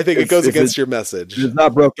mean, but I think it goes against your message. If it's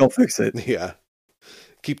not broke, don't fix it. Yeah,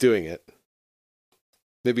 keep doing it.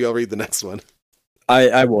 Maybe I'll read the next one.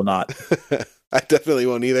 I will not. I definitely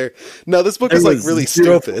won't either. No, this book is like really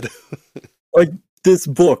stupid. Like this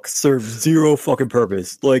book serves zero fucking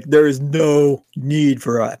purpose. Like there is no need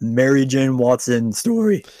for a Mary Jane Watson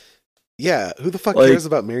story. Yeah, who the fuck cares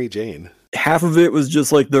about Mary Jane? Half of it was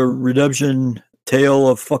just like the redemption tale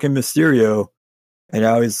of fucking Mysterio, and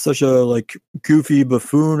now he's such a like goofy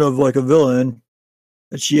buffoon of like a villain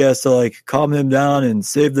that she has to like calm him down and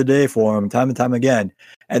save the day for him time and time again.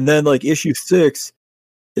 And then like issue 6,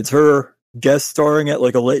 it's her guest starring at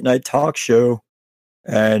like a late night talk show,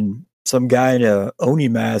 and some guy in a Oni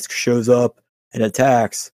mask shows up and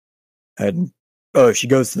attacks, and she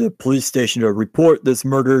goes to the police station to report this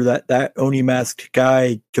murder that Oni masked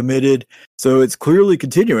guy committed. So it's clearly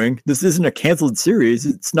continuing. This isn't a canceled series.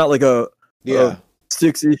 It's not like a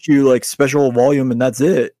 6-issue like special volume and that's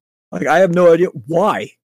it. Like, I have no idea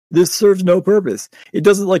why. This serves no purpose. It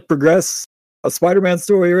doesn't like progress a Spider-Man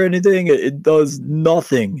story or anything. It does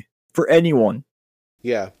nothing for anyone.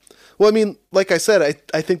 Yeah. Well, I mean, like I said,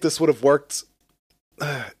 I think this would have worked.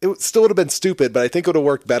 It still would have been stupid, but I think it would have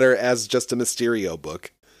worked better as just a Mysterio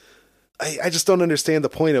book. I just don't understand the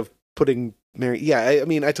point of putting Mary. Yeah, I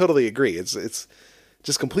mean, I totally agree. It's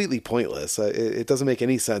just completely pointless. It doesn't make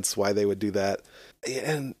any sense why they would do that.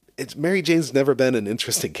 And Mary Jane's never been an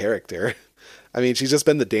interesting character. I mean, she's just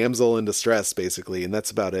been the damsel in distress, basically, and that's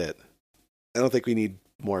about it. I don't think we need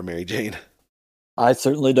more Mary Jane. I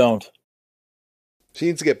certainly don't. She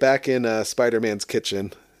needs to get back in Spider-Man's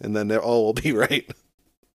kitchen, and then all will be right.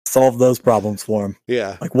 Solve those problems for him.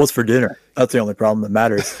 Yeah. Like, what's for dinner? That's the only problem that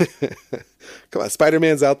matters. Come on,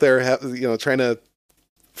 Spider-Man's out there, trying to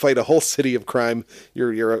fight a whole city of crime.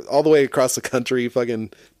 You're all the way across the country,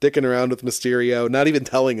 fucking dicking around with Mysterio, not even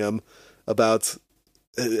telling him about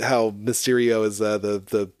how Mysterio is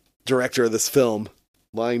the director of this film,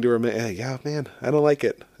 lying to her. Yeah, man, I don't like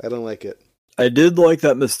it. I did like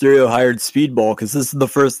that Mysterio hired Speedball, because this is the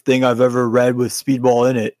first thing I've ever read with Speedball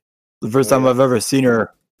in it. The first time I've ever seen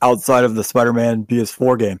her outside of the Spider-Man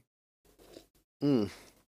PS4 game.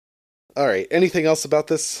 All right. Anything else about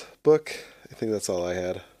this book? I think that's all I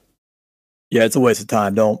had. Yeah, it's a waste of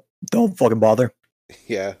time. Don't fucking bother.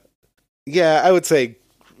 Yeah. Yeah, I would say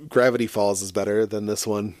Gravity Falls is better than this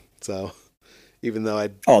one. So, even though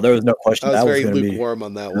there was no question. I was very lukewarm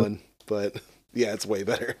on that one, but yeah, it's way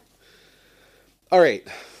better. All right.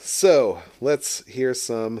 So, let's hear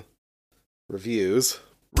some reviews.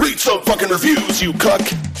 Read some fucking reviews, you cuck!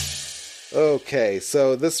 Okay,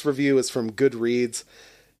 so this review is from Goodreads,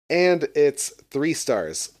 and it's 3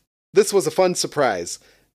 stars. This was a fun surprise.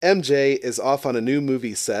 MJ is off on a new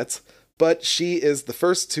movie set, but she is the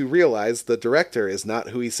first to realize the director is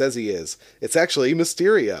not who he says he is. It's actually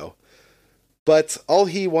Mysterio. But all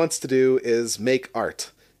he wants to do is make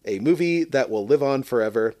art, a movie that will live on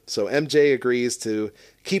forever, so MJ agrees to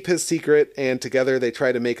keep his secret, and together they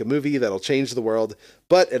try to make a movie that'll change the world,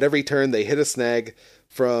 but at every turn they hit a snag,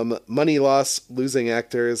 from money loss, losing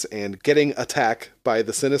actors, and getting attacked by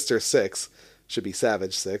the Sinister Six. Should be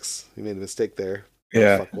Savage Six. You made a mistake there.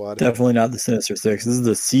 Yeah, definitely not the Sinister Six. This is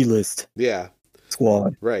the C-list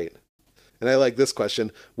squad. Right. And I like this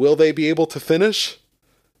question. Will they be able to finish?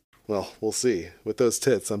 Well, we'll see. With those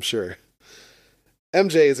tits, I'm sure.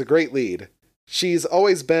 MJ is a great lead. She's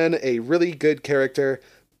always been a really good character,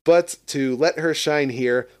 but to let her shine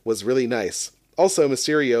here was really nice. Also,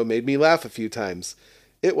 Mysterio made me laugh a few times.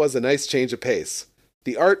 It was a nice change of pace.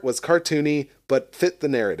 The art was cartoony, but fit the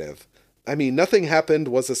narrative. I mean, nothing happened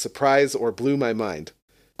was a surprise or blew my mind.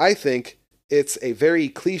 I think it's a very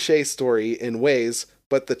cliché story in ways,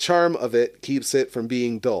 but the charm of it keeps it from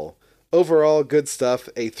being dull. Overall, good stuff,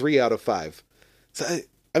 a 3 out of 5. So,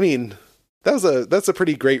 I mean, that's a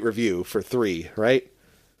pretty great review for 3, right?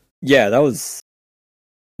 Yeah,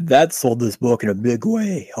 that sold this book in a big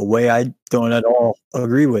way, a way I don't at all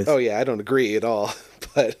agree with. Oh yeah, I don't agree at all,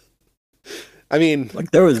 but I mean, like,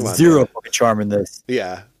 there was zero fucking charm in this.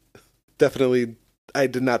 Yeah, definitely. I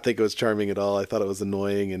did not think it was charming at all. I thought it was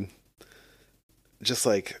annoying and just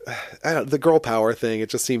like, the girl power thing. It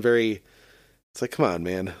just seemed very. It's like, come on,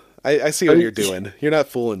 man. I see what you're doing. You're not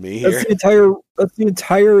fooling me here. That's the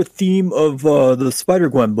entire theme of the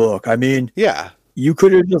Spider-Gwen book. I mean, yeah. You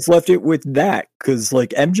could have just left it with that, because like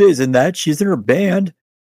MJ's in that, she's in her band.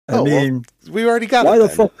 I mean, we already got why it. Why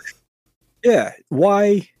the fuck? Yeah,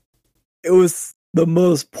 why? It was the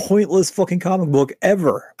most pointless fucking comic book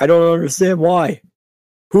ever. I don't understand why.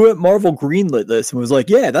 Who at Marvel greenlit this and was like,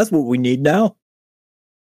 "Yeah, that's what we need now."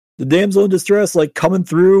 The damsel in distress, like, coming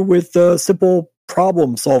through with simple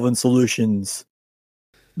problem-solving solutions.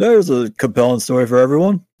 There's a compelling story for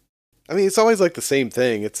everyone. I mean, it's always like the same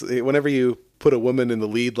thing. It's whenever you put a woman in the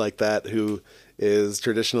lead like that who is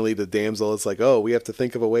traditionally the damsel, it's like, oh, we have to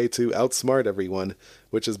think of a way to outsmart everyone,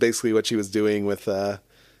 which is basically what she was doing with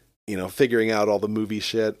figuring out all the movie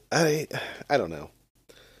shit. I don't know.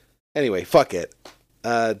 Anyway, fuck it.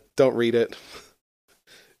 Don't read it.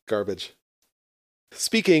 Garbage.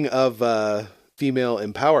 Speaking of female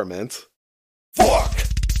empowerment, fuck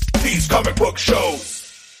these comic book shows.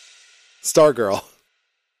 Stargirl.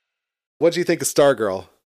 What'd you think of Stargirl?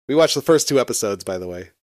 We watched the first 2 episodes, by the way.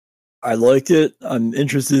 I liked it. I'm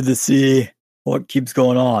interested to see what keeps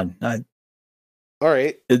going on. All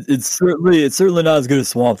right. It's certainly not as good as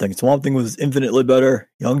Swamp Thing. Swamp Thing was infinitely better.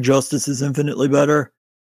 Young Justice is infinitely better.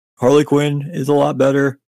 Harley Quinn is a lot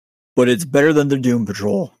better, but it's better than the Doom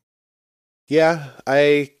Patrol. Yeah,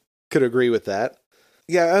 I could agree with that.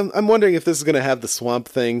 Yeah, I'm wondering if this is going to have the Swamp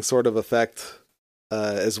Thing sort of effect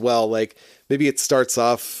as well. Like maybe it starts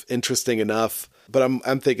off interesting enough, but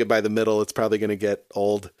I'm thinking by the middle it's probably going to get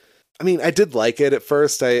old. I mean, I did like it at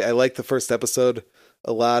first. I liked the first episode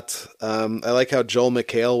a lot. I like how Joel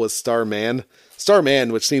McHale was Starman.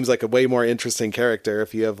 Starman, which seems like a way more interesting character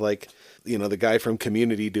if you have like, you know, the guy from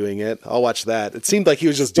Community doing it. I'll watch that. It seemed like he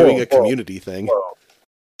was just doing a Community thing.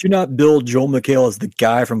 Do not build Joel McHale as the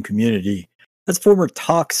guy from Community. That's former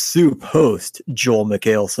Talk Soup host Joel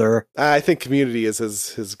McHale, sir. I think Community is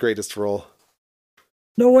his greatest role.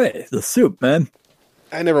 No way. The Soup, man.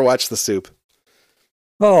 I never watched The Soup.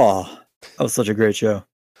 Oh, that was such a great show.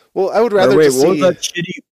 Well, I would rather just what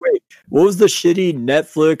was the shitty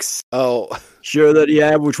Netflix show that he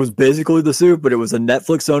had, which was basically The Soup, but it was a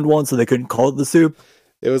Netflix-owned one, so they couldn't call it The Soup?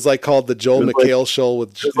 It was like called the Joel McHale show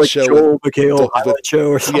with Joel McHale show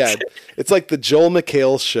or something. Yeah, it's like the Joel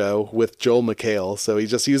McHale show with Joel McHale. So he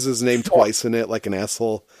just uses his name twice in it, like an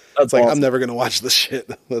asshole. It's like, awesome. I'm never gonna watch this shit.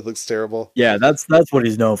 That looks terrible. Yeah, that's what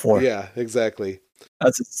he's known for. Yeah, exactly.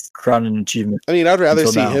 That's his crowning achievement. I mean, I'd rather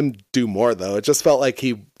see him do more though. It just felt like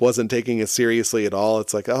he wasn't taking it seriously at all.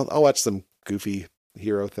 It's like I'll watch some goofy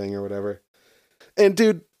hero thing or whatever. And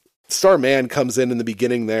dude, Starman comes in the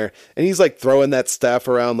beginning there, and he's like throwing that staff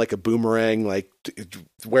around like a boomerang, like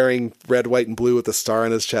wearing red, white, and blue with the star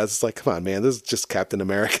on his chest. It's like, come on, man, this is just Captain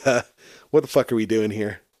America. What the fuck are we doing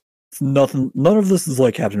here? It's nothing. None of this is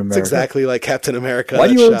like Captain America. It's exactly like Captain America. Why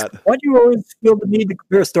do you always feel the need to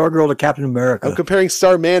compare Stargirl to Captain America? I'm comparing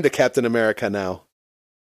Starman to Captain America now.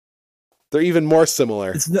 They're even more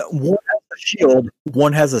similar. One has a shield,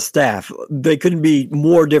 one has a staff. They couldn't be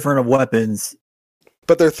more different of weapons.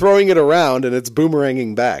 But they're throwing it around and it's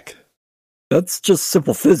boomeranging back. That's just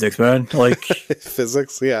simple physics, man. Like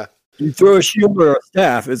physics, yeah. You throw a shield or a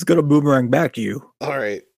staff, it's gonna boomerang back to you. All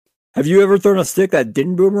right. Have you ever thrown a stick that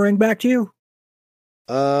didn't boomerang back to you?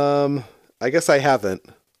 I guess I haven't.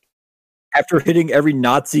 After hitting every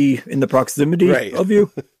Nazi in the proximity of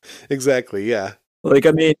you? Exactly, yeah. Like,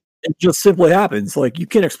 I mean, it just simply happens. Like, you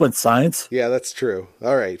can't explain science. Yeah, that's true.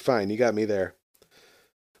 All right, fine. You got me there.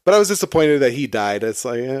 But I was disappointed that he died. It's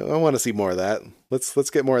like, I want to see more of that. Let's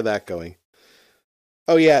get more of that going.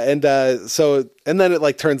 Oh yeah, and then it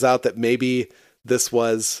like turns out that maybe this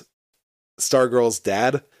was Stargirl's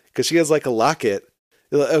dad, because she has like a locket.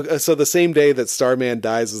 So the same day that Starman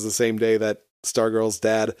dies is the same day that Stargirl's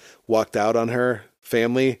dad walked out on her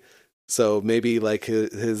family. So maybe like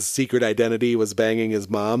his secret identity was banging his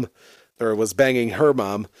mom, or was banging her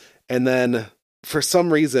mom, and then for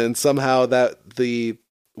some reason somehow that the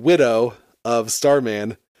widow of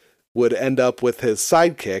Starman would end up with his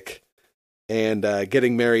sidekick and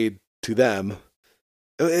getting married to them.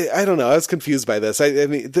 I don't know. I was confused by this. I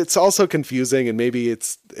mean, it's also confusing, and maybe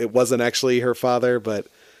it wasn't actually her father, but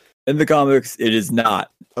in the comics, it is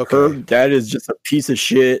not. Okay. Her dad is just a piece of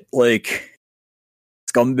shit, like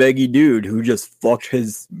scumbaggy dude who just fucked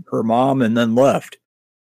her mom and then left.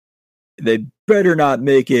 They better not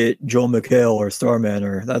make it Joel McHale or Starman,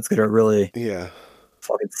 or that's gonna really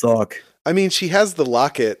fucking suck. I mean, she has the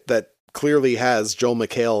locket that clearly has Joel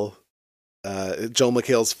McHale's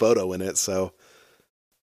photo in it, so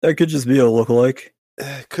that could just be a lookalike.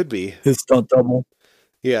 Could be his stunt double.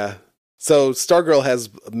 Yeah. So Stargirl has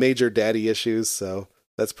major daddy issues, so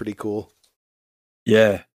that's pretty cool.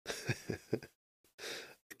 Yeah.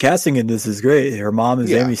 Casting in this is great. Her mom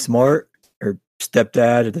is Amy Smart. Her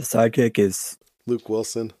stepdad, the sidekick, is Luke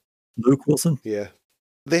Wilson. Yeah.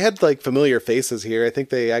 They had like familiar faces here. I think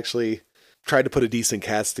they actually tried to put a decent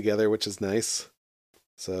cast together, which is nice.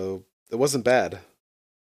 So it wasn't bad.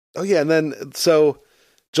 Oh yeah, and then so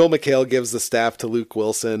Joel McHale gives the staff to Luke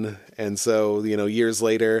Wilson, and so, you know, years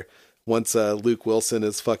later, once Luke Wilson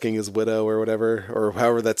is fucking his widow or whatever, or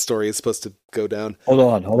however that story is supposed to go down. Hold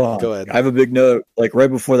on. Go ahead. I have a big note, like right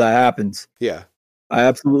before that happens. Yeah. I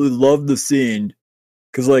absolutely love the scene,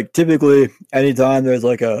 because like typically anytime there's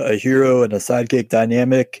like a hero and a sidekick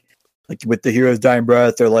dynamic, like with the hero's dying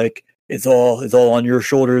breath, they're like, it's all on your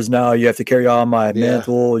shoulders now. You have to carry on my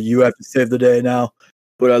mantle. You have to save the day now.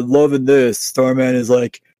 But I love in this, Starman is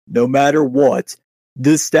like, no matter what,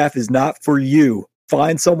 this staff is not for you.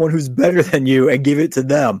 Find someone who's better than you and give it to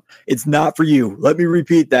them. It's not for you. Let me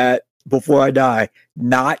repeat that before I die.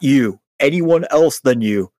 Not you. Anyone else than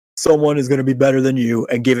you. Someone is going to be better than you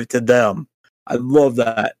and give it to them. I love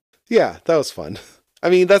that. Yeah, that was fun. I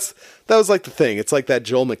mean, that was like the thing. It's like that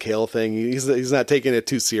Joel McHale thing. He's not taking it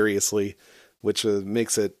too seriously, which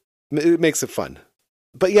makes it fun.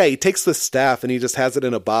 But yeah, he takes the staff and he just has it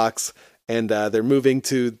in a box, and they moved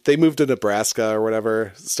to Nebraska or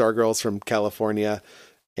whatever. Stargirl's from California,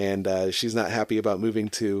 and she's not happy about moving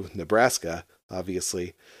to Nebraska,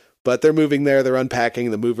 obviously. But they're moving there, they're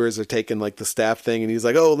unpacking, the movers are taking like the staff thing, and he's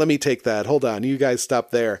like, oh, let me take that. Hold on, you guys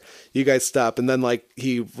stop there. You guys stop. And then like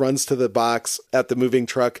he runs to the box at the moving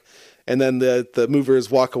truck, and then the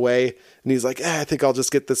movers walk away, and he's like, I think I'll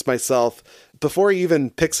just get this myself. Before he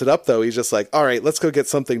even picks it up though, he's just like, all right, let's go get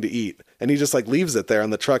something to eat. And he just like leaves it there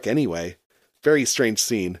on the truck anyway. Very strange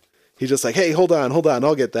scene. He's just like, hey, hold on,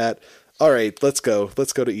 I'll get that. All right, let's go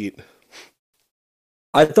to eat.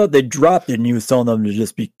 I thought they dropped it and he was telling them to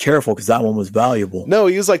just be careful because that one was valuable. No,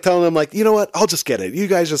 he was like telling them like, you know what? I'll just get it. You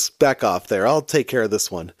guys just back off there. I'll take care of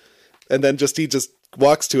this one. And then he just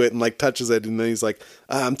walks to it and like touches it. And then he's like,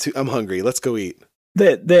 I'm hungry. Let's go eat.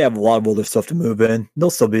 They have a lot of other stuff to move in. They'll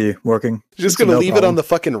still be working. You're just going to leave it on the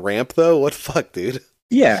fucking ramp though? What fuck, dude?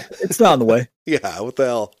 Yeah, it's not in the way. Yeah, what the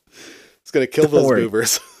hell? It's going to kill those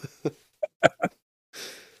movers.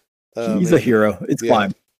 He's a hero. It's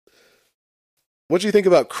fine. What do you think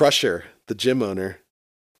about Crusher, the gym owner?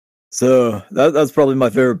 So that's probably my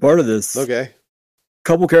favorite part of this. Okay.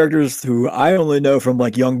 Couple characters who I only know from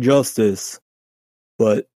like Young Justice,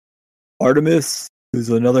 but Artemis, who's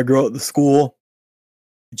another girl at the school,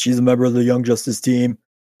 she's a member of the Young Justice team.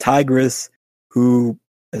 Tigress, who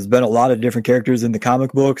has been a lot of different characters in the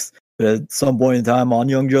comic books, but at some point in time on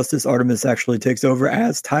Young Justice, Artemis actually takes over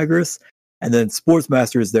as Tigress, and then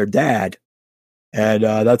Sportsmaster is their dad. And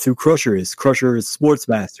that's who Crusher is. Crusher is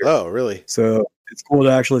Sportsmaster. Oh, really? So it's cool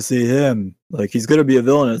to actually see him. Like, he's going to be a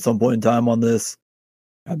villain at some point in time on this.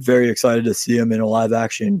 I'm very excited to see him in a live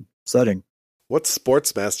action setting. What's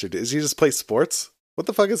Sportsmaster? Does he just play sports? What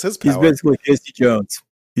the fuck is his power? He's basically Casey Jones.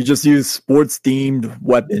 He just used sports-themed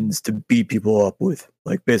weapons to beat people up with,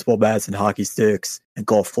 like baseball bats and hockey sticks and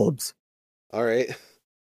golf clubs. All right.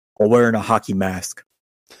 While wearing a hockey mask.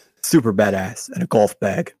 Super badass. And a golf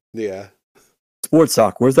bag. Yeah. Sports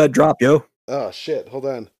Talk. Where's that drop, yo? Oh, shit. Hold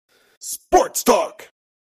on. Sports Talk.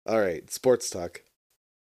 All right. Sports Talk.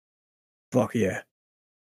 Fuck yeah.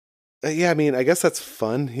 Yeah, I mean, I guess that's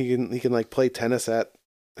fun. He can like play tennis at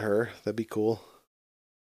her. That'd be cool.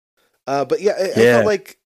 But yeah, I felt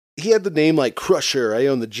like he had the name like Crusher. I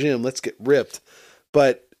own the gym. Let's get ripped.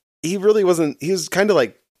 But he really wasn't. He was kind of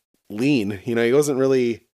like lean. You know, he wasn't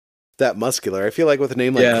really that muscular. I feel like with a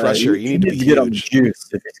name like Crusher, you need to be get on the juice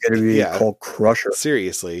if it's going to be called Crusher.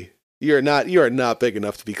 Seriously, you are not big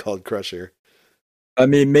enough to be called Crusher. I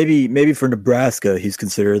mean, maybe for Nebraska, he's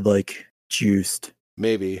considered like juiced.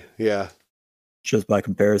 Maybe, yeah. Just by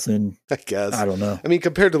comparison, I guess. I don't know. I mean,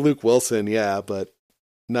 compared to Luke Wilson, yeah, but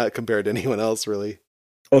not compared to anyone else, really.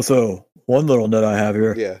 Also, one little note I have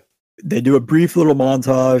here. Yeah. They do a brief little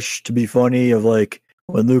montage to be funny of like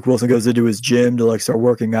when Luke Wilson goes into his gym to like start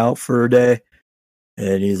working out for a day,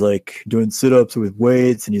 and he's like doing sit-ups with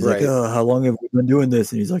weights, and he's like, oh, how long have we been doing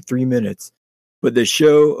this? And he's like 3 minutes. But they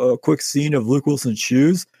show a quick scene of Luke Wilson's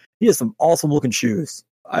shoes. He has some awesome looking shoes.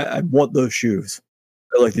 I want those shoes.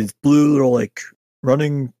 They're like these blue little like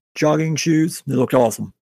running jogging shoes. They looked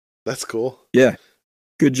awesome. That's cool. Yeah.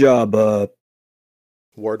 Good job.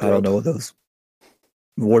 Wardrobe. I don't know what those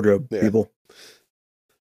wardrobe people.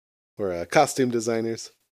 Or costume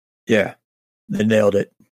designers. Yeah. They nailed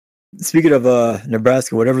it. Speaking of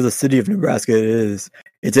Nebraska, whatever the city of Nebraska it is,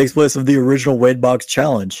 it takes place of the original Wade Boggs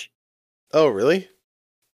Challenge. Oh, really?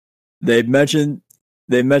 They mentioned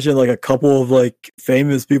like a couple of like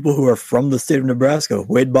famous people who are from the state of Nebraska.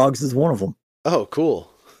 Wade Boggs is one of them. Oh,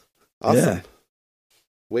 cool. Awesome. Yeah.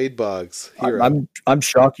 Wade Boggs. Hero. I'm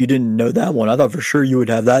shocked you didn't know that one. I thought for sure you would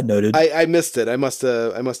have that noted. I missed it. I must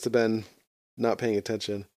have been not paying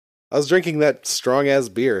attention. I was drinking that strong ass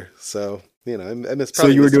beer, so you know I missed. So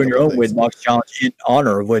you were doing your own Wade Boggs Challenge in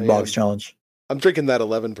honor of Wade Boggs Challenge. I'm drinking that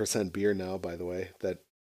 11% beer now, by the way. That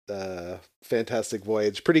Fantastic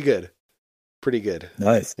Voyage, pretty good. Pretty good.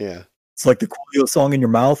 Nice. Yeah. It's like the Coolio song in your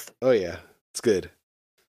mouth. Oh yeah, it's good.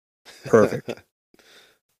 Perfect.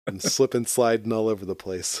 I'm slipping, sliding all over the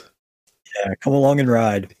place. Yeah, come along and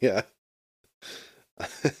ride. Yeah.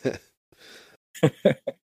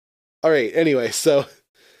 All right. Anyway, so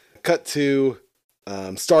cut to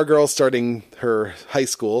Stargirl starting her high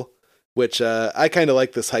school, which I kind of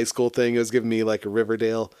like this high school thing. It was giving me like a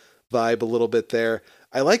Riverdale vibe a little bit there.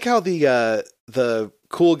 I like how the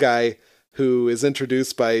cool guy who is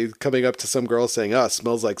introduced by coming up to some girl saying, "Oh,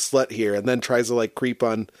 smells like slut here," and then tries to like creep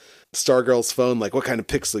on Stargirl's phone, like, "What kind of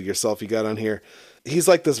pixel yourself you got on here?" he's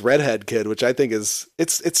like this redhead kid, which I think is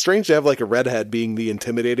it's strange to have like a redhead being the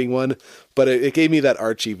intimidating one, but it gave me that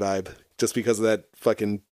Archie vibe just because of that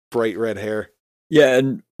fucking bright red hair. Yeah,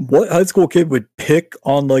 and what high school kid would pick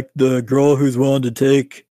on like the girl who's willing to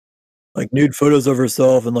take like nude photos of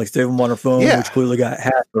herself and like save them on her phone, which clearly got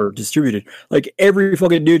hacked or distributed? Like every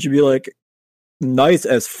fucking dude should be like nice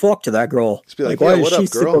as fuck to that girl. Just be like, why yeah, is she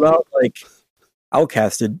singled out like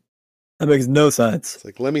outcasted? That makes no sense. It's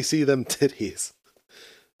like, let me see them titties.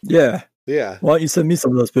 Yeah. Yeah. Why don't you send me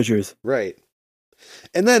some of those pictures? Right.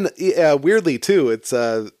 And then, weirdly too, it's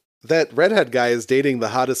that redhead guy is dating the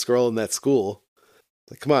hottest girl in that school.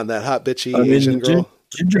 Like, come on, that hot bitchy Asian girl.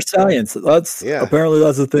 Ginger Stallions. Apparently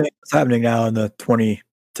that's the thing that's happening now in the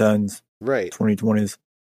 2010s. Right. 2020s.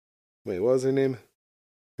 Wait, what was her name?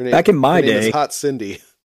 Back in my day. Is Hot Cindy.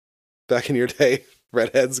 Back in your day,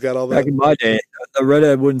 redheads got all that. Back in my day, a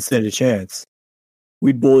redhead wouldn't stand a chance.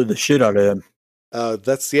 We'd bully the shit out of him.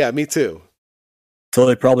 Me too. Until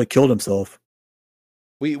he probably killed himself.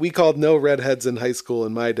 We called no redheads in high school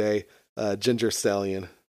in my day, Ginger Stallion.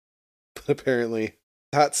 But apparently,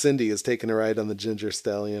 Hot Cindy is taking a ride on the Ginger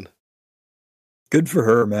Stallion. Good for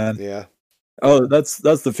her, man. Yeah. Oh, that's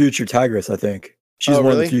the future Tigress, I think. She's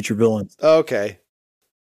one of the future villains. Oh, okay.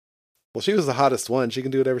 Well, she was the hottest one. She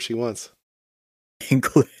can do whatever she wants.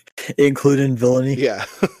 Including villainy? Yeah,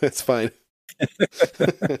 it's fine.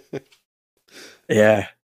 Yeah.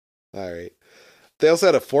 All right. They also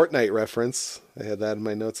had a Fortnite reference. I had that in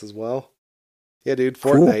my notes as well. Yeah, dude,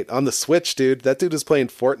 Fortnite. Cool. On the Switch, dude. That dude was playing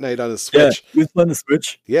Fortnite on his Switch. Yeah, he was playing the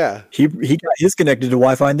Switch. Yeah. He got his connected to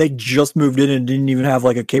Wi-Fi, and they just moved in and didn't even have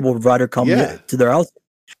like a cable provider come to their house.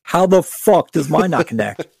 How the fuck does mine not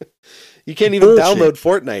connect? You can't even download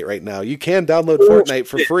Fortnite right now. You can download Fortnite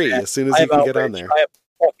for free as soon as you can get on there. I am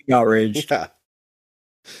fucking outraged. Yeah.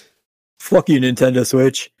 Fuck you, Nintendo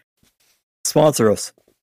Switch. Sponsor us.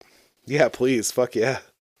 Yeah, please. Fuck yeah.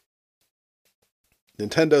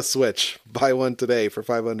 Nintendo Switch. Buy one today for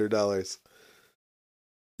 $500.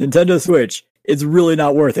 Nintendo Switch. It's really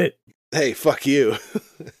not worth it. Hey, fuck you.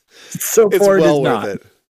 So far, it's well it is worth not. it.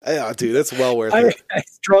 Yeah, dude, it's well worth it. I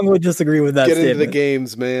strongly disagree with that statement. Get into the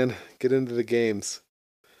games, man. Get into the games.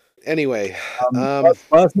 Anyway.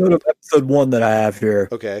 Last note of episode 1 that I have here.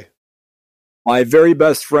 Okay. My very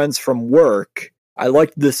best friends from work. I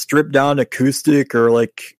liked this stripped down acoustic or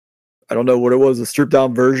like, I don't know what it was, a stripped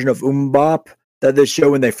down version of Bop that they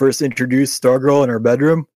show when they first introduced Stargirl in her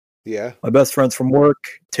bedroom. Yeah. My best friends from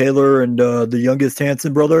work, Taylor and the youngest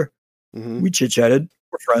Hanson brother. Mm-hmm. We chit-chatted.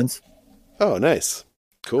 We're friends. Oh, nice.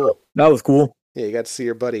 Cool. That was cool. Yeah, you got to see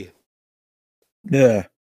your buddy. Yeah.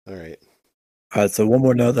 All right. So one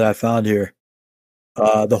more note that I found here.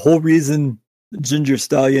 The whole reason Ginger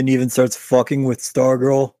Stallion even starts fucking with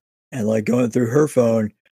Stargirl and like going through her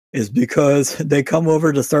phone is because they come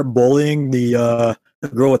over to start bullying the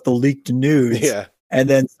girl with the leaked nudes. Yeah. And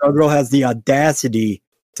then Stargirl has the audacity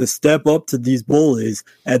to step up to these bullies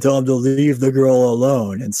and tell them to leave the girl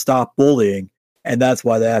alone and stop bullying. And that's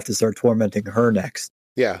why they have to start tormenting her next.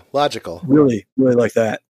 Yeah, logical. Really, really like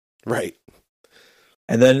that. Right.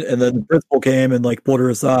 And then the principal came and like pulled her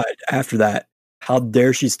aside after that. How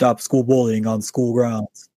dare she stop school bullying on school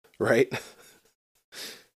grounds? Right.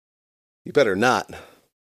 You better not.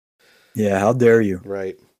 Yeah, how dare you?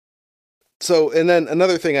 Right. So, and then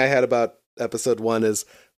another thing I had about episode 1 is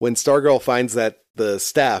when Stargirl finds that the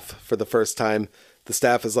staff for the first time, the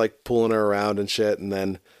staff is like pulling her around and shit, and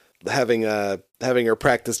then having her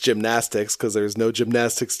practice gymnastics because there's no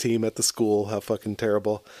gymnastics team at the school. How fucking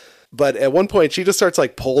terrible. But at one point she just starts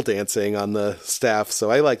like pole dancing on the staff.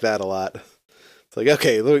 So I like that a lot. It's like,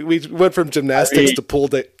 okay, we went from gymnastics to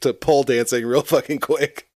pole dancing real fucking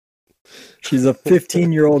quick. She's a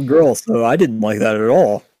 15-year-old girl, so I didn't like that at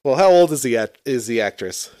all. Well, how old is the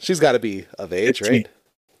actress? She's got to be of age, 15. Right?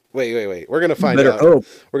 Wait. We're gonna find out. Hope.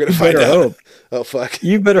 We're gonna find out. Hope. Oh fuck!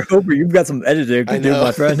 You better hope, or you've got some editing to do,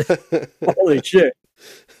 my friend. Holy shit!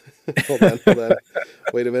 Hold on.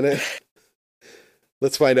 Wait a minute.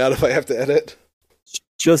 Let's find out if I have to edit.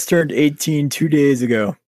 Just turned 18 2 days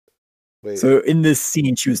ago. Wait. So in this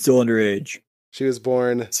scene, she was still underage. She was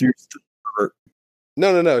born. So you're still hurt.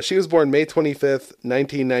 No. She was born May 25th,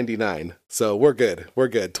 1999. So we're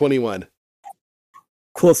good. 21.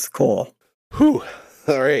 Close call. Whew.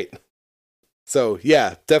 All right. So,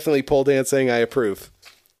 yeah, definitely pole dancing. I approve.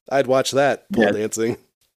 I'd watch that pole dancing.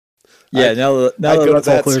 Yeah, now that that's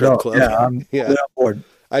all cleared up. Club. Yeah, I'm on board.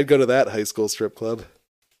 I'd go to that high school strip club.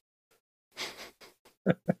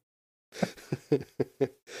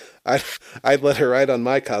 I'd let her ride on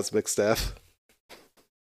my cosmic staff.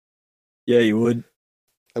 Yeah, you would.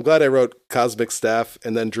 I'm glad I wrote Cosmic Staff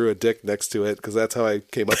and then drew a dick next to it, because that's how I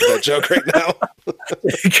came up with that joke right now.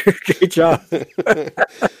 Great job.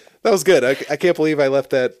 That was good. I can't believe I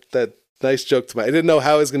left that nice joke to I didn't know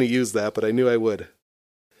how I was going to use that, but I knew I would.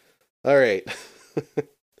 All right.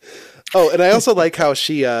 Oh, and I also like how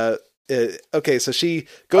she, okay, so she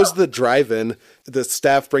goes to the drive-in. The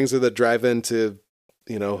staff brings her to the drive-in to,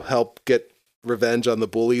 help get revenge on the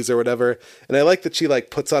bullies or whatever. And I like that she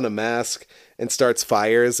puts on a mask and starts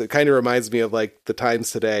fires. It kind of reminds me of the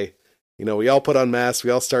times today. We all put on masks.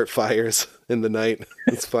 We all start fires in the night.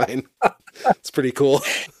 It's fine. It's pretty cool.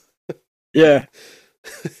 Yeah.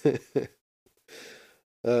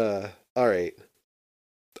 All right.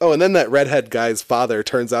 Oh, and then that redhead guy's father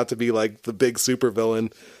turns out to be the big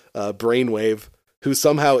supervillain, Brainwave, who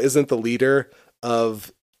somehow isn't the leader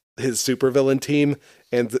of his supervillain team,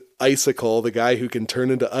 and Icicle, the guy who can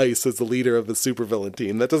turn into ice, is the leader of the supervillain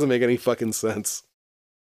team. That doesn't make any fucking sense.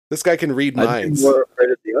 This guy can read minds. I'm more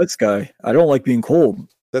afraid of the ice guy. I don't like being cold.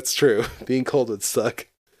 That's true. Being cold would suck.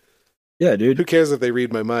 Yeah, dude. Who cares if they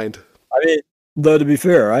read my mind? I mean, though, to be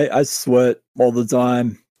fair, I sweat all the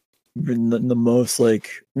time in the most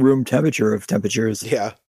room temperature of temperatures.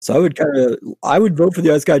 Yeah. So I would vote for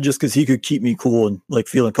the ice guy just because he could keep me cool and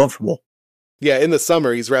feeling comfortable. Yeah, in the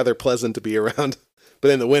summer, he's rather pleasant to be around.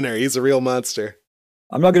 But in the winter, he's a real monster.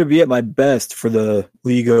 I'm not going to be at my best for the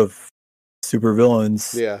League of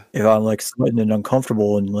Supervillains if I'm sweating and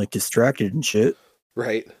uncomfortable and distracted and shit.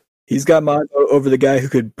 Right. He's got my vote over the guy who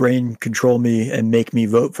could brain control me and make me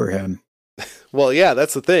vote for him. Well, yeah,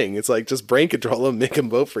 that's the thing. It's just brain control him, make him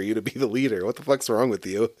vote for you to be the leader. What the fuck's wrong with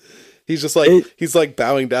you? He's just he's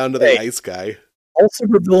bowing down to the ice guy. All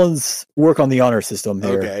supervillains work on the honor system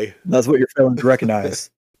here. Okay. That's what you're failing to recognize.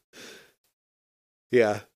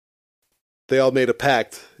 Yeah. They all made a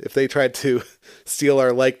pact. If they tried to steal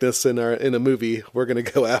our likeness in a movie, we're going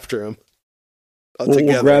to go after them.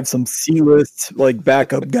 We'll grab some C-list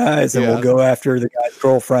backup guys and we'll go after the guy's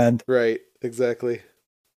girlfriend. Right, exactly.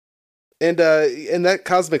 And that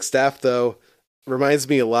Cosmic Staff, though, reminds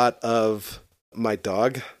me a lot of my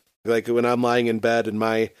dog. When I'm lying in bed in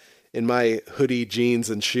my hoodie, jeans,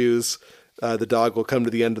 and shoes, the dog will come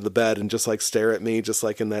to the end of the bed and just stare at me, just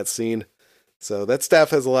like in that scene. So that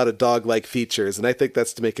staff has a lot of dog-like features, and I think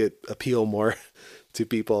that's to make it appeal more to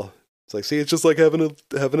people. It's see, it's just like having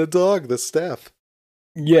a dog, this staff.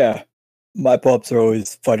 Yeah. My pups are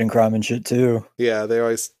always fighting crime and shit too. Yeah, they're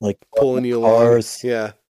always pulling you cars. along.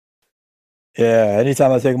 Yeah. Yeah,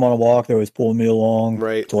 anytime I take them on a walk, they're always pulling me along.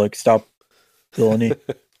 Right. To stop villainy.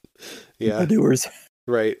 Yeah. Doers.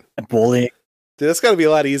 Right. And bullying. Dude, that's got to be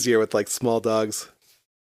a lot easier with small dogs.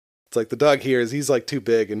 It's the dog here he's too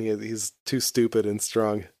big and he's too stupid and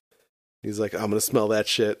strong. He's I'm going to smell that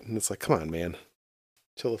shit. And it's come on, man.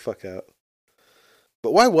 Chill the fuck out.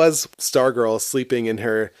 But why was Stargirl sleeping in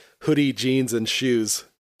her hoodie, jeans, and shoes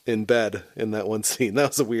in bed in that one scene? That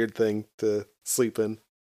was a weird thing to sleep in.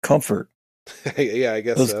 Comfort. Yeah, I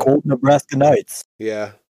guess so. Those cold Nebraska nights.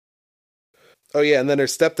 Yeah. Oh, yeah, and then her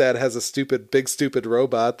stepdad has a big stupid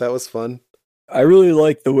robot. That was fun. I really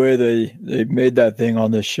like the way they made that thing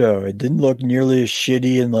on this show. It didn't look nearly as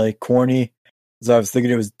shitty and corny as I was thinking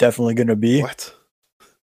it was definitely going to be. What?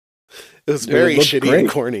 It was very shitty great. and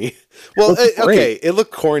corny. Well, okay, it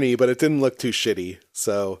looked corny, but it didn't look too shitty.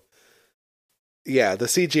 So, yeah, the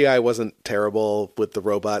CGI wasn't terrible with the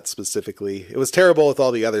robot specifically. It was terrible with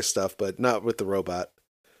all the other stuff, but not with the robot.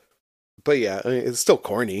 But yeah, it's still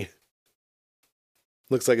corny.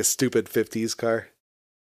 Looks like a stupid 50s car.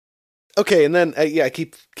 Okay, and then I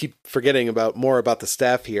keep forgetting more about the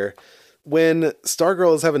staff here. When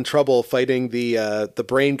Stargirl is having trouble fighting the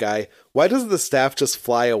brain guy, why doesn't the staff just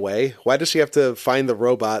fly away? Why does she have to find the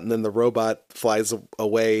robot and then the robot flies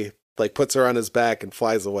away, puts her on his back and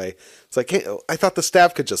flies away? It's I thought the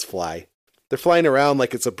staff could just fly. They're flying around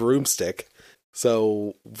like it's a broomstick.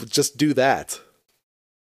 So just do that.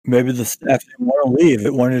 Maybe the staff didn't want to leave.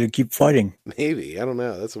 It wanted to keep fighting. Maybe. I don't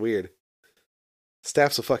know. That's weird.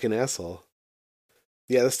 Staff's a fucking asshole.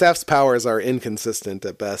 Yeah, the staff's powers are inconsistent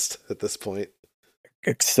at best at this point.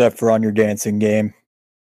 Except for on your dancing game.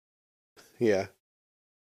 Yeah.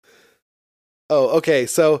 Oh, okay.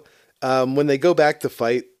 So when they go back to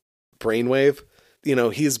fight Brainwave,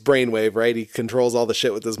 he's Brainwave, right? He controls all the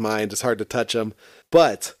shit with his mind. It's hard to touch him.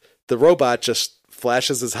 But the robot just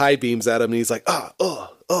flashes his high beams at him and he's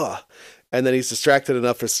and then he's distracted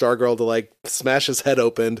enough for Stargirl to smash his head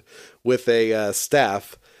open with a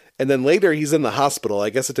staff. And then later he's in the hospital.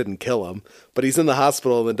 I guess it didn't kill him, but he's in the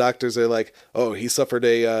hospital and the doctors are oh, he suffered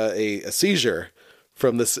a seizure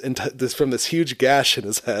from this huge gash in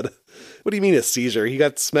his head. What do you mean a seizure? He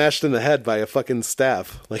got smashed in the head by a fucking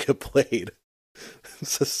staff, like a blade.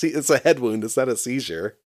 It's a head wound. It's not a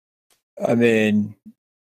seizure. I mean,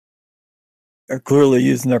 they're clearly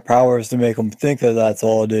using their powers to make them think that that's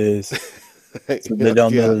all it is. So they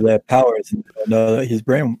don't know that they have powers. And they don't know that he's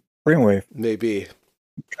brainwave. Maybe.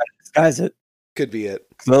 Trying to disguise it. Could be it.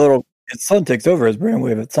 His son takes over his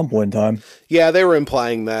brainwave at some point in time. Yeah, they were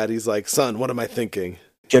implying that. He's like, son, what am I thinking?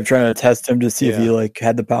 Kept trying to test him to see if he like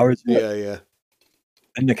had the powers. Yeah.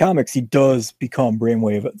 In the comics, he does become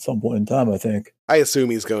brainwave at some point in time, I think. I assume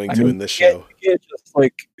he's going to in this show. You can't just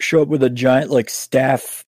like show up with a giant like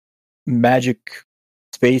staff, magic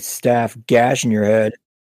space staff gash in your head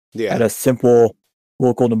at a simple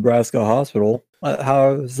local Nebraska hospital.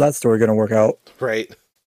 How is that story going to work out? Right.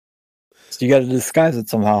 So you got to disguise it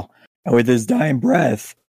somehow. And with his dying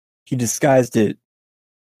breath, he disguised it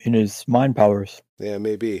in his mind powers. Yeah,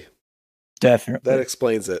 maybe. Definitely. That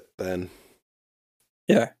explains it then.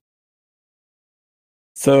 Yeah.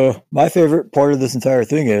 So my favorite part of this entire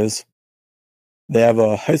thing is they have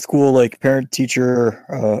a high school like parent teacher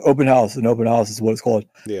open house. An open house is what it's called.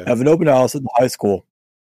 Yeah. They have an open house at the high school.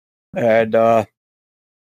 And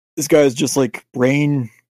this guy is just like brain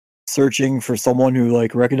searching for someone who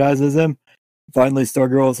like recognizes him. Finally,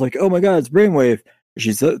 Stargirl is like, "Oh my god, it's Brainwave."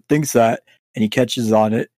 She thinks that, and he catches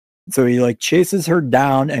on it. So he like chases her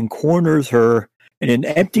down and corners her in an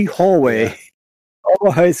empty hallway of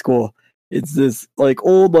a high school. It's this like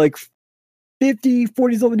old like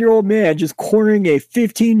 40-something-year-old man just cornering a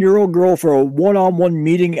 15-year-old girl for a one-on-one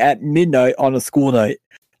meeting at midnight on a school night.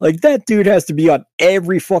 Like that dude has to be on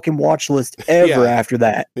every fucking watch list ever after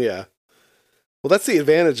that. Yeah. Well, that's the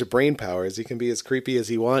advantage of brain powers. You can be as creepy as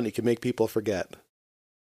you want. You can make people forget.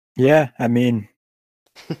 Yeah, I mean,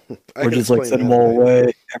 we're just like send them all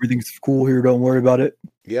away. Everything's cool here. Don't worry about it.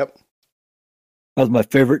 Yep. That was my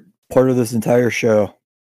favorite part of this entire show.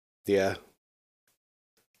 Yeah.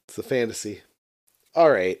 It's the fantasy. All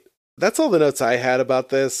right. That's all the notes I had about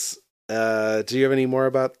this. Do you have any more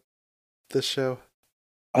about this show?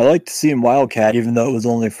 I liked seeing Wildcat, even though it was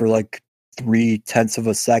only for like 0.3 of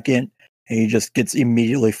a second. And he just gets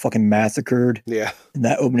immediately fucking massacred. Yeah. In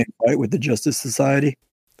that opening fight with the Justice Society.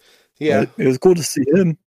 Yeah. But it was cool to see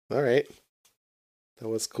him. All right. That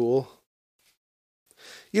was cool.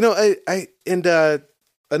 You know,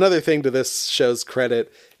 another thing to this show's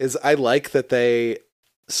credit is I like that they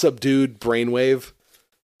subdued Brainwave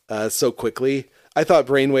so quickly. I thought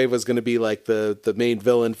Brainwave was going to be like the main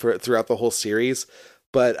villain throughout the whole series,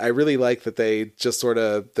 but I really like that they just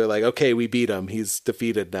they're like, okay, we beat him. He's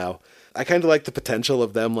defeated now. I kind of like the potential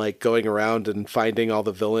of them like going around and finding all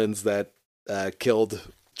the villains that killed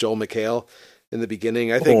Joel McHale in the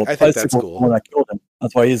beginning. I think that's cool. When I killed him.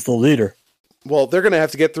 That's why he's the leader. Well, they're going to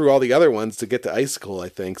have to get through all the other ones to get to Icicle, I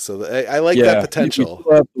think. So I like that potential. You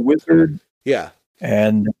still have the Wizard. Yeah.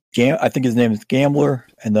 And I think his name is Gambler,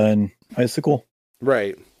 and then Icicle.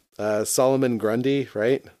 Right. Solomon Grundy,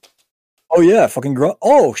 right? Oh, yeah. Fucking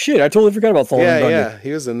oh, shit. I totally forgot about Solomon Grundy. Yeah.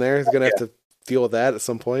 He was in there. He's going to have to deal with that at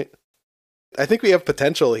some point. I think we have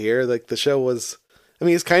potential here. Like the show was, I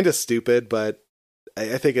mean, it's kind of stupid, but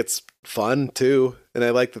I think it's fun too. And I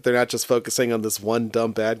like that they're not just focusing on this one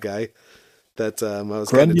dumb bad guy that I was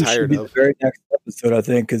kind of tired of. The very next episode, I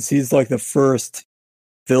think, because he's like the first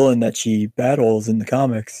villain that she battles in the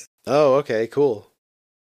comics. Oh, okay, cool.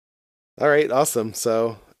 All right, awesome.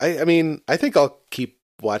 So, I mean, I think I'll keep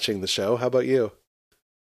watching the show. How about you?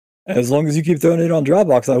 As long as you keep throwing it on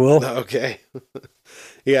Dropbox, I will. Okay.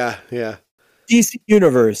 Yeah. DC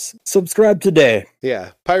Universe. Subscribe today.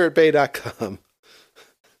 Yeah, piratebay.com.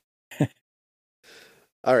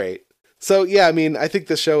 All right. So, yeah, I mean, I think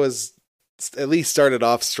the show is at least started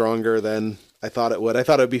off stronger than I thought it would. I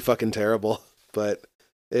thought it would be fucking terrible, but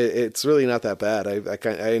it's really not that bad.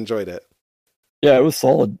 I enjoyed it. Yeah, it was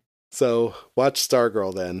solid. So, watch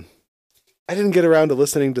Stargirl then. I didn't get around to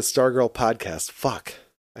listening to Stargirl podcast. Fuck.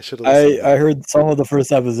 I should have listened. I heard some of the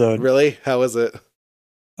first episode. Really? How was it?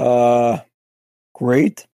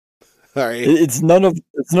 Great. All right. It's none of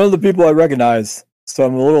the people I recognize, so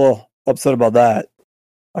I'm a little upset about that.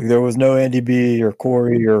 Like there was no Andy B or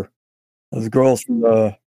Corey or those girls from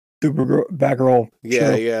the Batgirl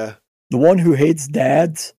show. Yeah. The one who hates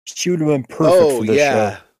dads, she would have been perfect for this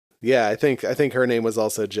show. Yeah, I think her name was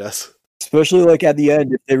also Jess. Especially like at the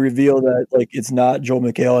end, if they reveal that like it's not Joel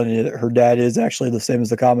McHale and her dad is actually the same as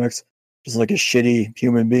the comics, just like a shitty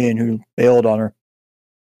human being who bailed on her.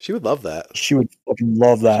 She would love that. She would fucking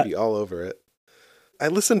love that. She'd be all over it. I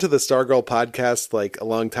listened to the Stargirl podcast like a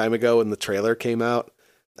long time ago when the trailer came out.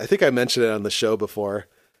 I think I mentioned it on the show before,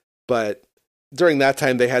 but during that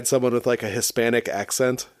time they had someone with like a Hispanic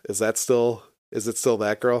accent. Is it still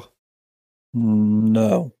that girl?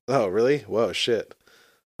 No. Oh, really? Whoa, shit.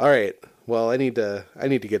 All right. Well, I need to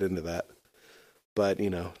get into that. But,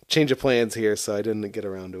 change of plans here, so I didn't get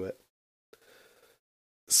around to it.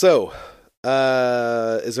 So,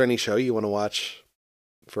 is there any show you want to watch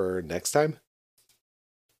for next time?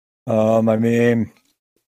 I mean,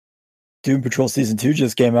 Doom Patrol Season 2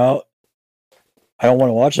 just came out. I don't want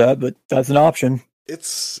to watch that, but that's an option.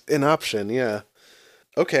 It's an option, yeah.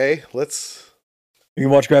 Okay, You can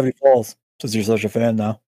watch Gravity Falls, since you're such a fan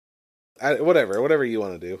now. Whatever you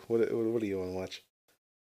want to do. What do you want to watch?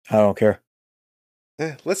 I don't care.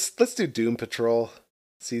 Let's do Doom Patrol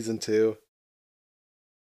Season 2.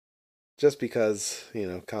 Just because,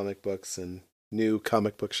 comic books and new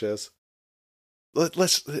comic book shows.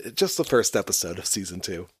 Let's just the first episode of Season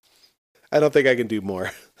 2. I don't think I can do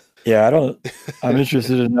more. Yeah, I'm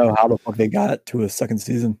interested to know how the fuck they got to a second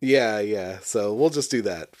season. Yeah. So we'll just do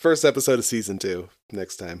that. First episode of Season 2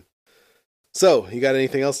 next time. So, you got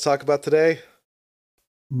anything else to talk about today?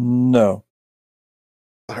 No.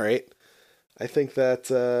 All right. I think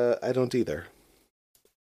that I don't either.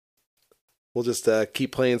 We'll just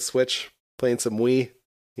keep playing Switch, playing some Wii,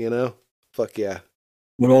 Fuck yeah.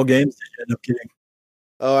 What all games did you end up getting?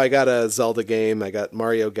 Oh, I got a Zelda game. I got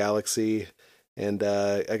Mario Galaxy, and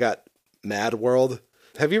I got Mad World.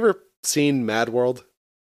 Have you ever seen Mad World?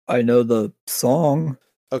 I know the song.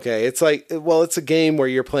 Okay, it's a game where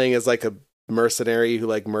you're playing as like a mercenary who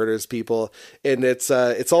like murders people, and it's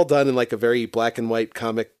all done in like a very black and white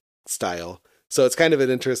comic style. So it's kind of an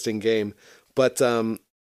interesting game. But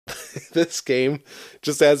this game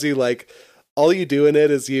just has you like, all you do in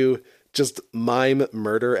it is you just mime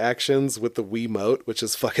murder actions with the Wiimote, which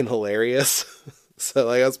is fucking hilarious. So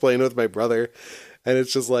like I was playing with my brother, and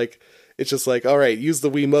it's just like, all right, use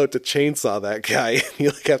the Wiimote to chainsaw that guy. You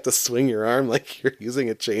like have to swing your arm like you're using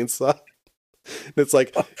a chainsaw. And it's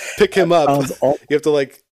like, pick him up. You have to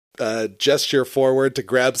like gesture forward to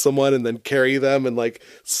grab someone and then carry them and like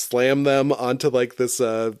slam them onto like this,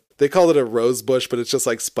 they call it a rose bush, but it's just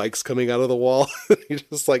like spikes coming out of the wall. You're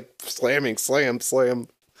just like slamming, slam.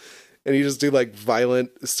 And you just do like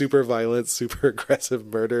super aggressive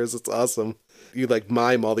murders. It's awesome. You like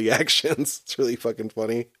mime all the actions. It's really fucking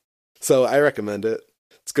funny. So I recommend it.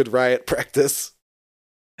 It's good riot practice.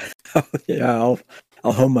 Yeah,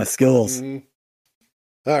 I'll hone my skills. Mm-hmm.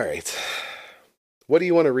 All right. What do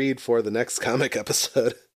you want to read for the next comic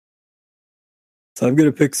episode? So I'm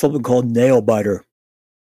going to pick something called Nail Biter.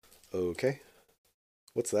 Okay.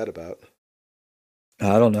 What's that about?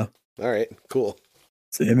 I don't know. All right, cool.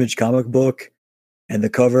 It's an Image comic book, and the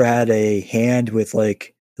cover had a hand with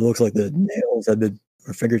like, it looks like the nails or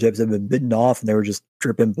fingertips had been bitten off, and they were just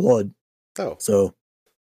dripping blood. Oh. So,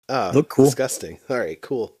 look cool. Disgusting. All right,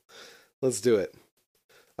 cool. Let's do it.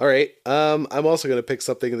 All right. I'm also going to pick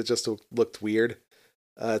something that just looked weird.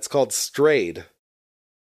 It's called Strayed,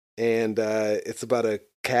 and it's about a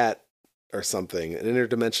cat or something, an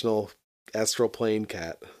interdimensional astral plane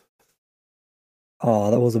cat.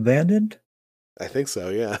 Oh, that was abandoned? I think so,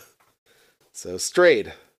 yeah. So,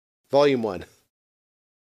 Strayed, Volume 1.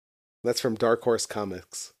 That's from Dark Horse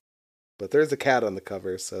Comics. But there's a cat on the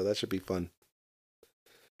cover, so that should be fun.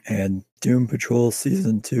 And Doom Patrol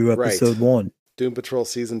Season 2, Episode 1. Doom Patrol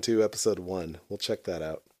Season 2, Episode 1. We'll check that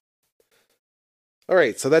out. All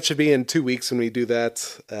right, so that should be in 2 weeks when we do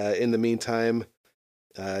that. In the meantime,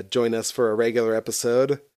 join us for a regular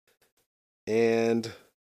episode. And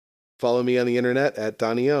follow me on the internet at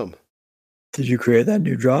Donnie Ohm. Did you create that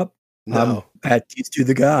new drop? No. At Teach to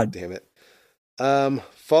the God. Damn it.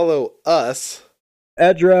 Follow us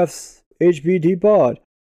at Giraffes HBD Pod.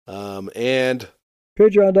 And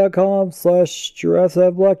Patreon.com/Giraffes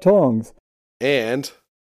Have Black Tongues. And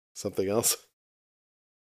something else.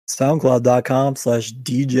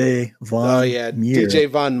 SoundCloud.com/DJ Von Oh yeah, Meer. DJ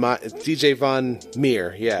Von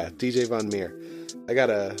Meer. Yeah, DJ Von Meer. I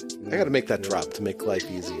gotta make that drop to make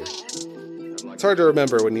life easier. It's hard to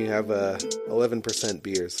remember when you have 11%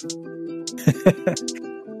 beers.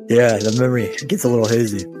 Yeah, the memory gets a little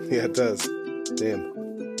hazy. Yeah, it does. Damn.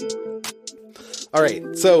 All right,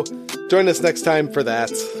 so join us next time for that.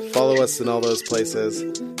 Follow us in all those places.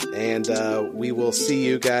 And we will see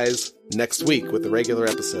you guys next week with the regular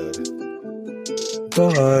episode.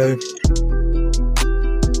 Bye.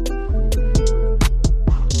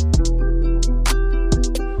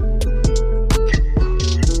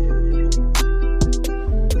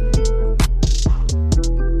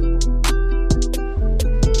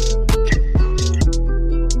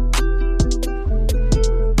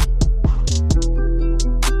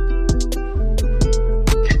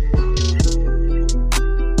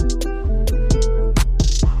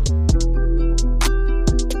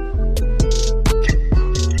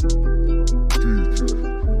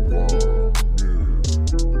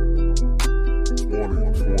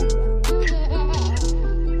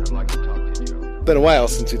 been a while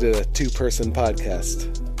since we did a 2-person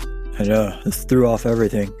podcast. I know. This threw off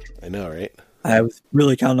everything. I know, right? I was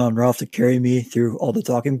really counting on Ralph to carry me through all the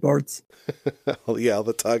talking parts. Oh, yeah, all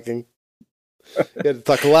the talking. You had to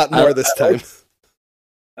talk a lot more this time.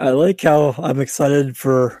 I like how I'm excited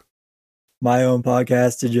for my own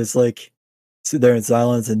podcast to just like sit there in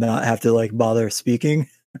silence and not have to like bother speaking.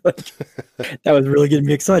 That was really getting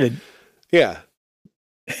me excited. Yeah.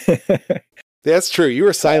 That's true. You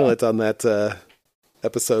were silent on that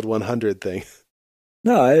episode 100 thing.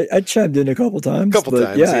 No, I chimed in a couple times.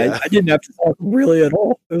 Yeah. I didn't have to talk really at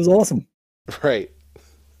all. It was awesome. Right.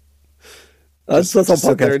 That's how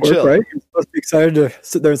podcasts work, right? You're supposed to be excited to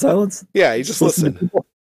sit there in silence. Yeah, you just listen.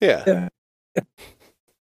 Yeah.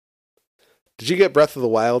 Did you get Breath of the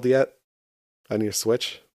Wild yet on your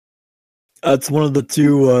Switch? That's one of the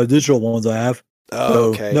 2 digital ones I have. Oh,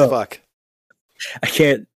 okay. No, fuck. I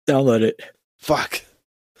can't download it. Fuck.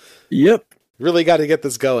 Yep. Really got to get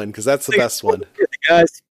this going because that's the best one.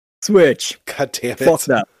 Guys, Switch. God damn it. Fuck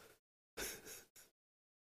that.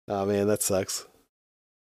 Oh, man, that sucks.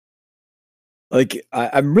 Like,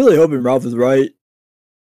 I'm really hoping Ralph is right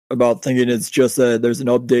about thinking it's just that there's an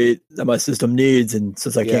update that my system needs, and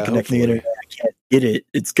since I can't connect to the internet, I can't get it.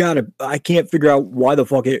 I can't figure out why the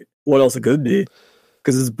fuck what else it could be,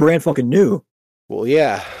 because it's brand fucking new. Well,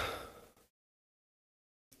 yeah.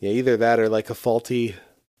 Yeah, either that or like a faulty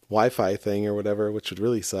Wi-Fi thing or whatever, which would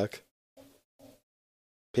really suck.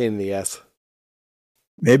 Pain in the ass.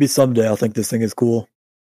 Maybe someday I'll think this thing is cool.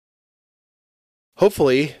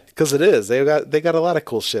 Hopefully, because it is. They got a lot of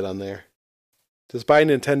cool shit on there. Just buy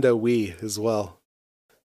Nintendo Wii as well.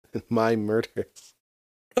 My murders.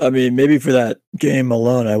 I mean, maybe for that game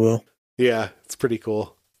alone, I will. Yeah, it's pretty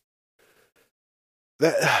cool.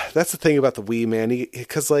 That's the thing about the Wii, man.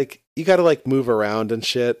 Because like you got to like move around and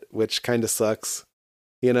shit, which kind of sucks.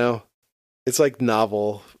 You know, it's like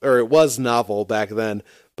novel, or it was novel back then,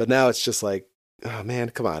 but now it's just like, oh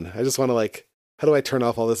man, come on. I just want to like, how do I turn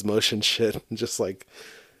off all this motion shit and just like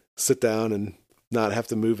sit down and not have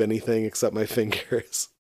to move anything except my fingers?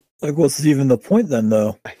 Like, what's even the point then,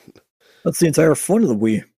 though? That's the entire fun of the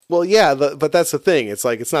Wii. Well, yeah, but that's the thing. It's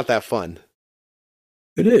like, it's not that fun.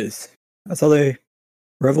 It is. That's how they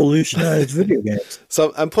revolutionized video games.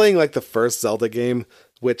 So I'm playing like the first Zelda game,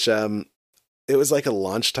 which it was like a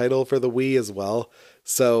launch title for the Wii as well.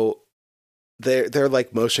 So their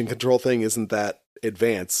like motion control thing isn't that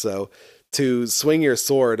advanced. So to swing your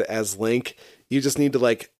sword as Link, you just need to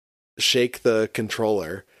like shake the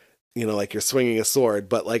controller, you know, like you're swinging a sword,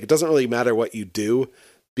 but like it doesn't really matter what you do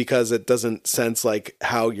because it doesn't sense like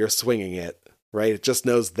how you're swinging it, right? It just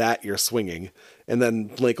knows that you're swinging. And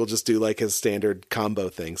then Link will just do like his standard combo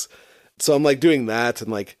things. So I'm like doing that and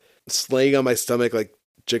like laying on my stomach, like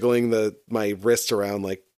jiggling my wrist around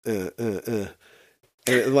like, And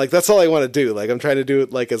like, that's all I want to do. Like, I'm trying to do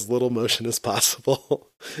it like as little motion as possible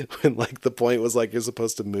when like the point was like, you're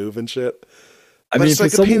supposed to move and shit. I mean, it's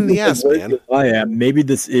like a pain in the ass, man. I am. Maybe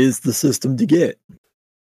this is the system to get.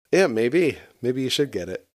 Yeah, maybe you should get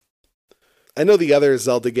it. I know the other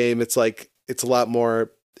Zelda game, it's like, it's a lot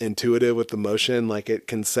more intuitive with the motion. Like it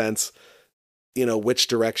can sense, you know, which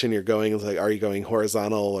direction you're going. It's like, are you going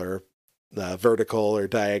horizontal or vertical or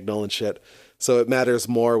diagonal and shit? So it matters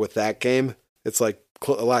more with that game. It's like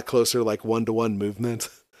a lot closer to like 1-to-1 movement.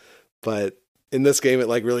 But in this game, it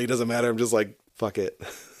like really doesn't matter. I'm just like, fuck it.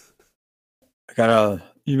 I got a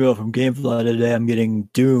email from Gamefly today. I'm getting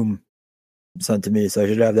Doom sent to me, so I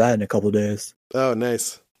should have that in a couple of days. Oh,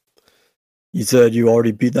 nice. You said you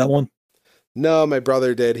already beat that one? No, my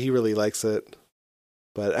brother did. He really likes it.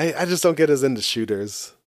 But I just don't get as into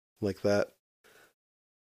shooters like that.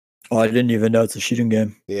 Oh, I didn't even know it's a shooting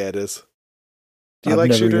game. Yeah, it is. Do you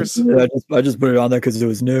like shooters? I just put it on there because it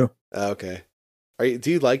was new. Oh, okay.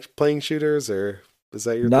 Do you like playing shooters, or is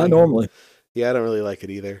that your Not thing? Normally. Yeah, I don't really like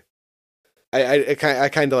it either. I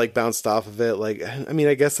kind of like bounced off of it. Like, I mean,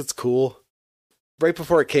 I guess it's cool. Right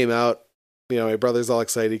before it came out, you know, my brother's all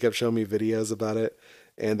excited. He kept showing me videos about it,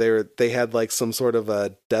 and they had like some sort of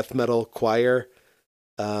a death metal choir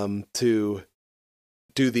to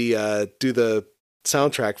do the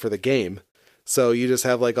soundtrack for the game. So you just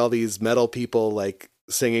have like all these metal people like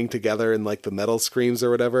singing together in like the metal screams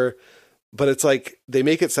or whatever. But it's like they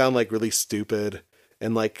make it sound like really stupid,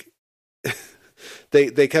 and like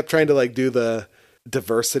they kept trying to like do the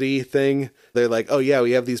diversity thing. They're like, oh yeah,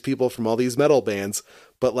 we have these people from all these metal bands,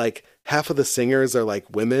 but like half of the singers are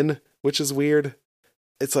like women, which is weird.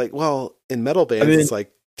 It's like, well, in metal bands, it's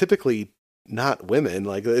like typically not women.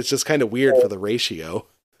 Like it's just kind of weird for the ratio.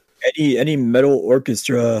 Any metal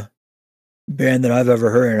orchestra band that I've ever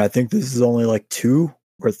heard, and I think this is only like 2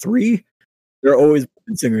 or 3, they're always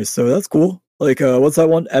singers, so that's cool. Like, what's that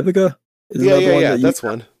one? Epica? Yeah. That's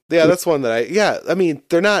one. Yeah, that's one that I mean,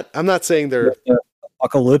 they're not. I'm not saying they're.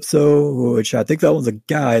 Apocalypso, which I think that one's a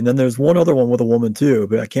guy, and then there's one other one with a woman too,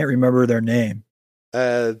 but I can't remember their name.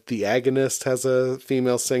 The Agonist has a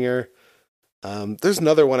female singer. There's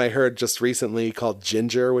another one I heard just recently called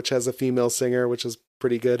Ginger, which has a female singer, which is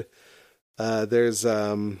pretty good. There's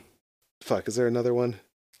is there another one?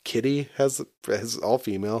 Kitty has all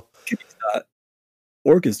female. Kitty's not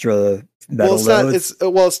orchestra metal.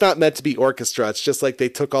 It's not meant to be orchestra. It's just like they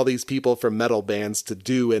took all these people from metal bands to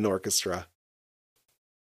do an orchestra.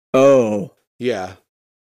 Oh. Yeah.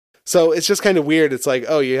 So it's just kind of weird. It's like,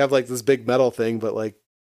 oh, you have like this big metal thing, but like,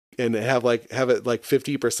 and have it like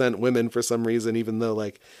 50% women for some reason, even though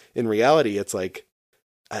like in reality, it's like,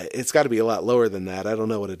 it's got to be a lot lower than that. I don't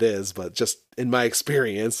know what it is, but just in my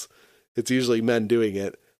experience, it's usually men doing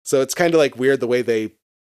it. So it's kind of like weird the way they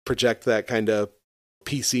project that kind of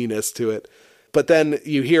PC-ness to it. But then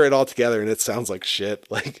you hear it all together and it sounds like shit.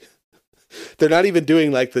 Like, they're not even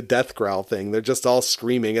doing like the death growl thing. They're just all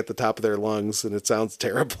screaming at the top of their lungs and it sounds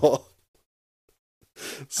terrible.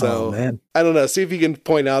 So I don't know. See if you can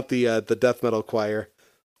point out the death metal choir,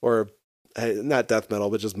 or not death metal,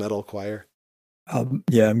 but just metal choir.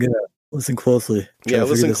 Yeah, I'm going to listen closely. Yeah,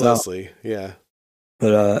 listen closely. Out. Yeah.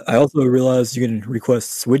 But I also realized you can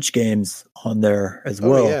request Switch games on there as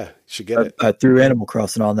well. Yeah, you should get it. I threw Animal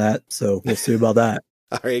Crossing on that, so we'll see about that.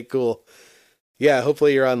 All right, cool. Yeah,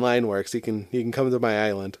 hopefully your online works. You can come to my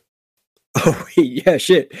island. Oh, yeah,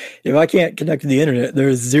 shit. If I can't connect to the internet,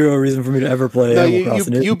 there's zero reason for me to ever play Animal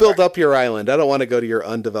Crossing. You build up your island. I don't want to go to your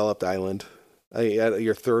undeveloped island.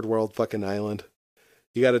 Your third world fucking island.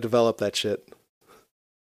 You got to develop that shit.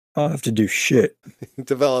 I'll have to do shit.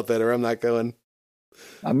 Develop it, or I'm not going.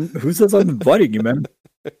 Who says I'm inviting you, man?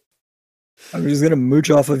 I'm just gonna mooch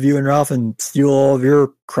off of you and Ralph and steal all of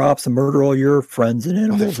your crops and murder all your friends and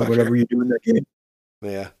animals or whatever you do in that game.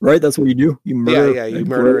 Yeah. Right? That's what you do? You murder. Yeah, you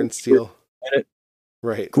murder and steal.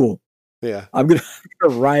 Right. Cool. Yeah. I'm gonna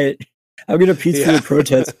riot. I'm gonna peacefully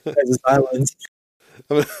protest this island.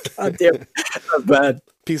 God damn it. That's bad.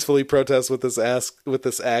 Peacefully protest with this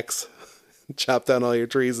axe. Chop down all your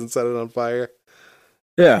trees and set it on fire.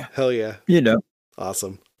 Yeah. Hell yeah. You know.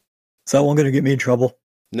 Awesome. Is that one gonna get me in trouble?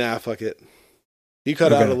 Nah, fuck it. You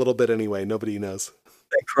cut out a little bit anyway. Nobody knows.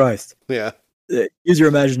 Thank Christ. Yeah. Use your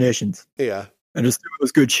imaginations. Yeah. And just do it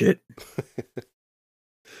was good shit.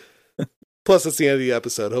 Plus, it's the end of the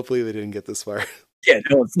episode. Hopefully, they didn't get this far. Yeah,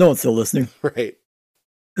 no one's still listening. Right.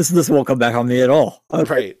 This won't come back on me at all.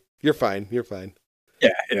 Okay. Right. You're fine.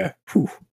 Yeah. Whew.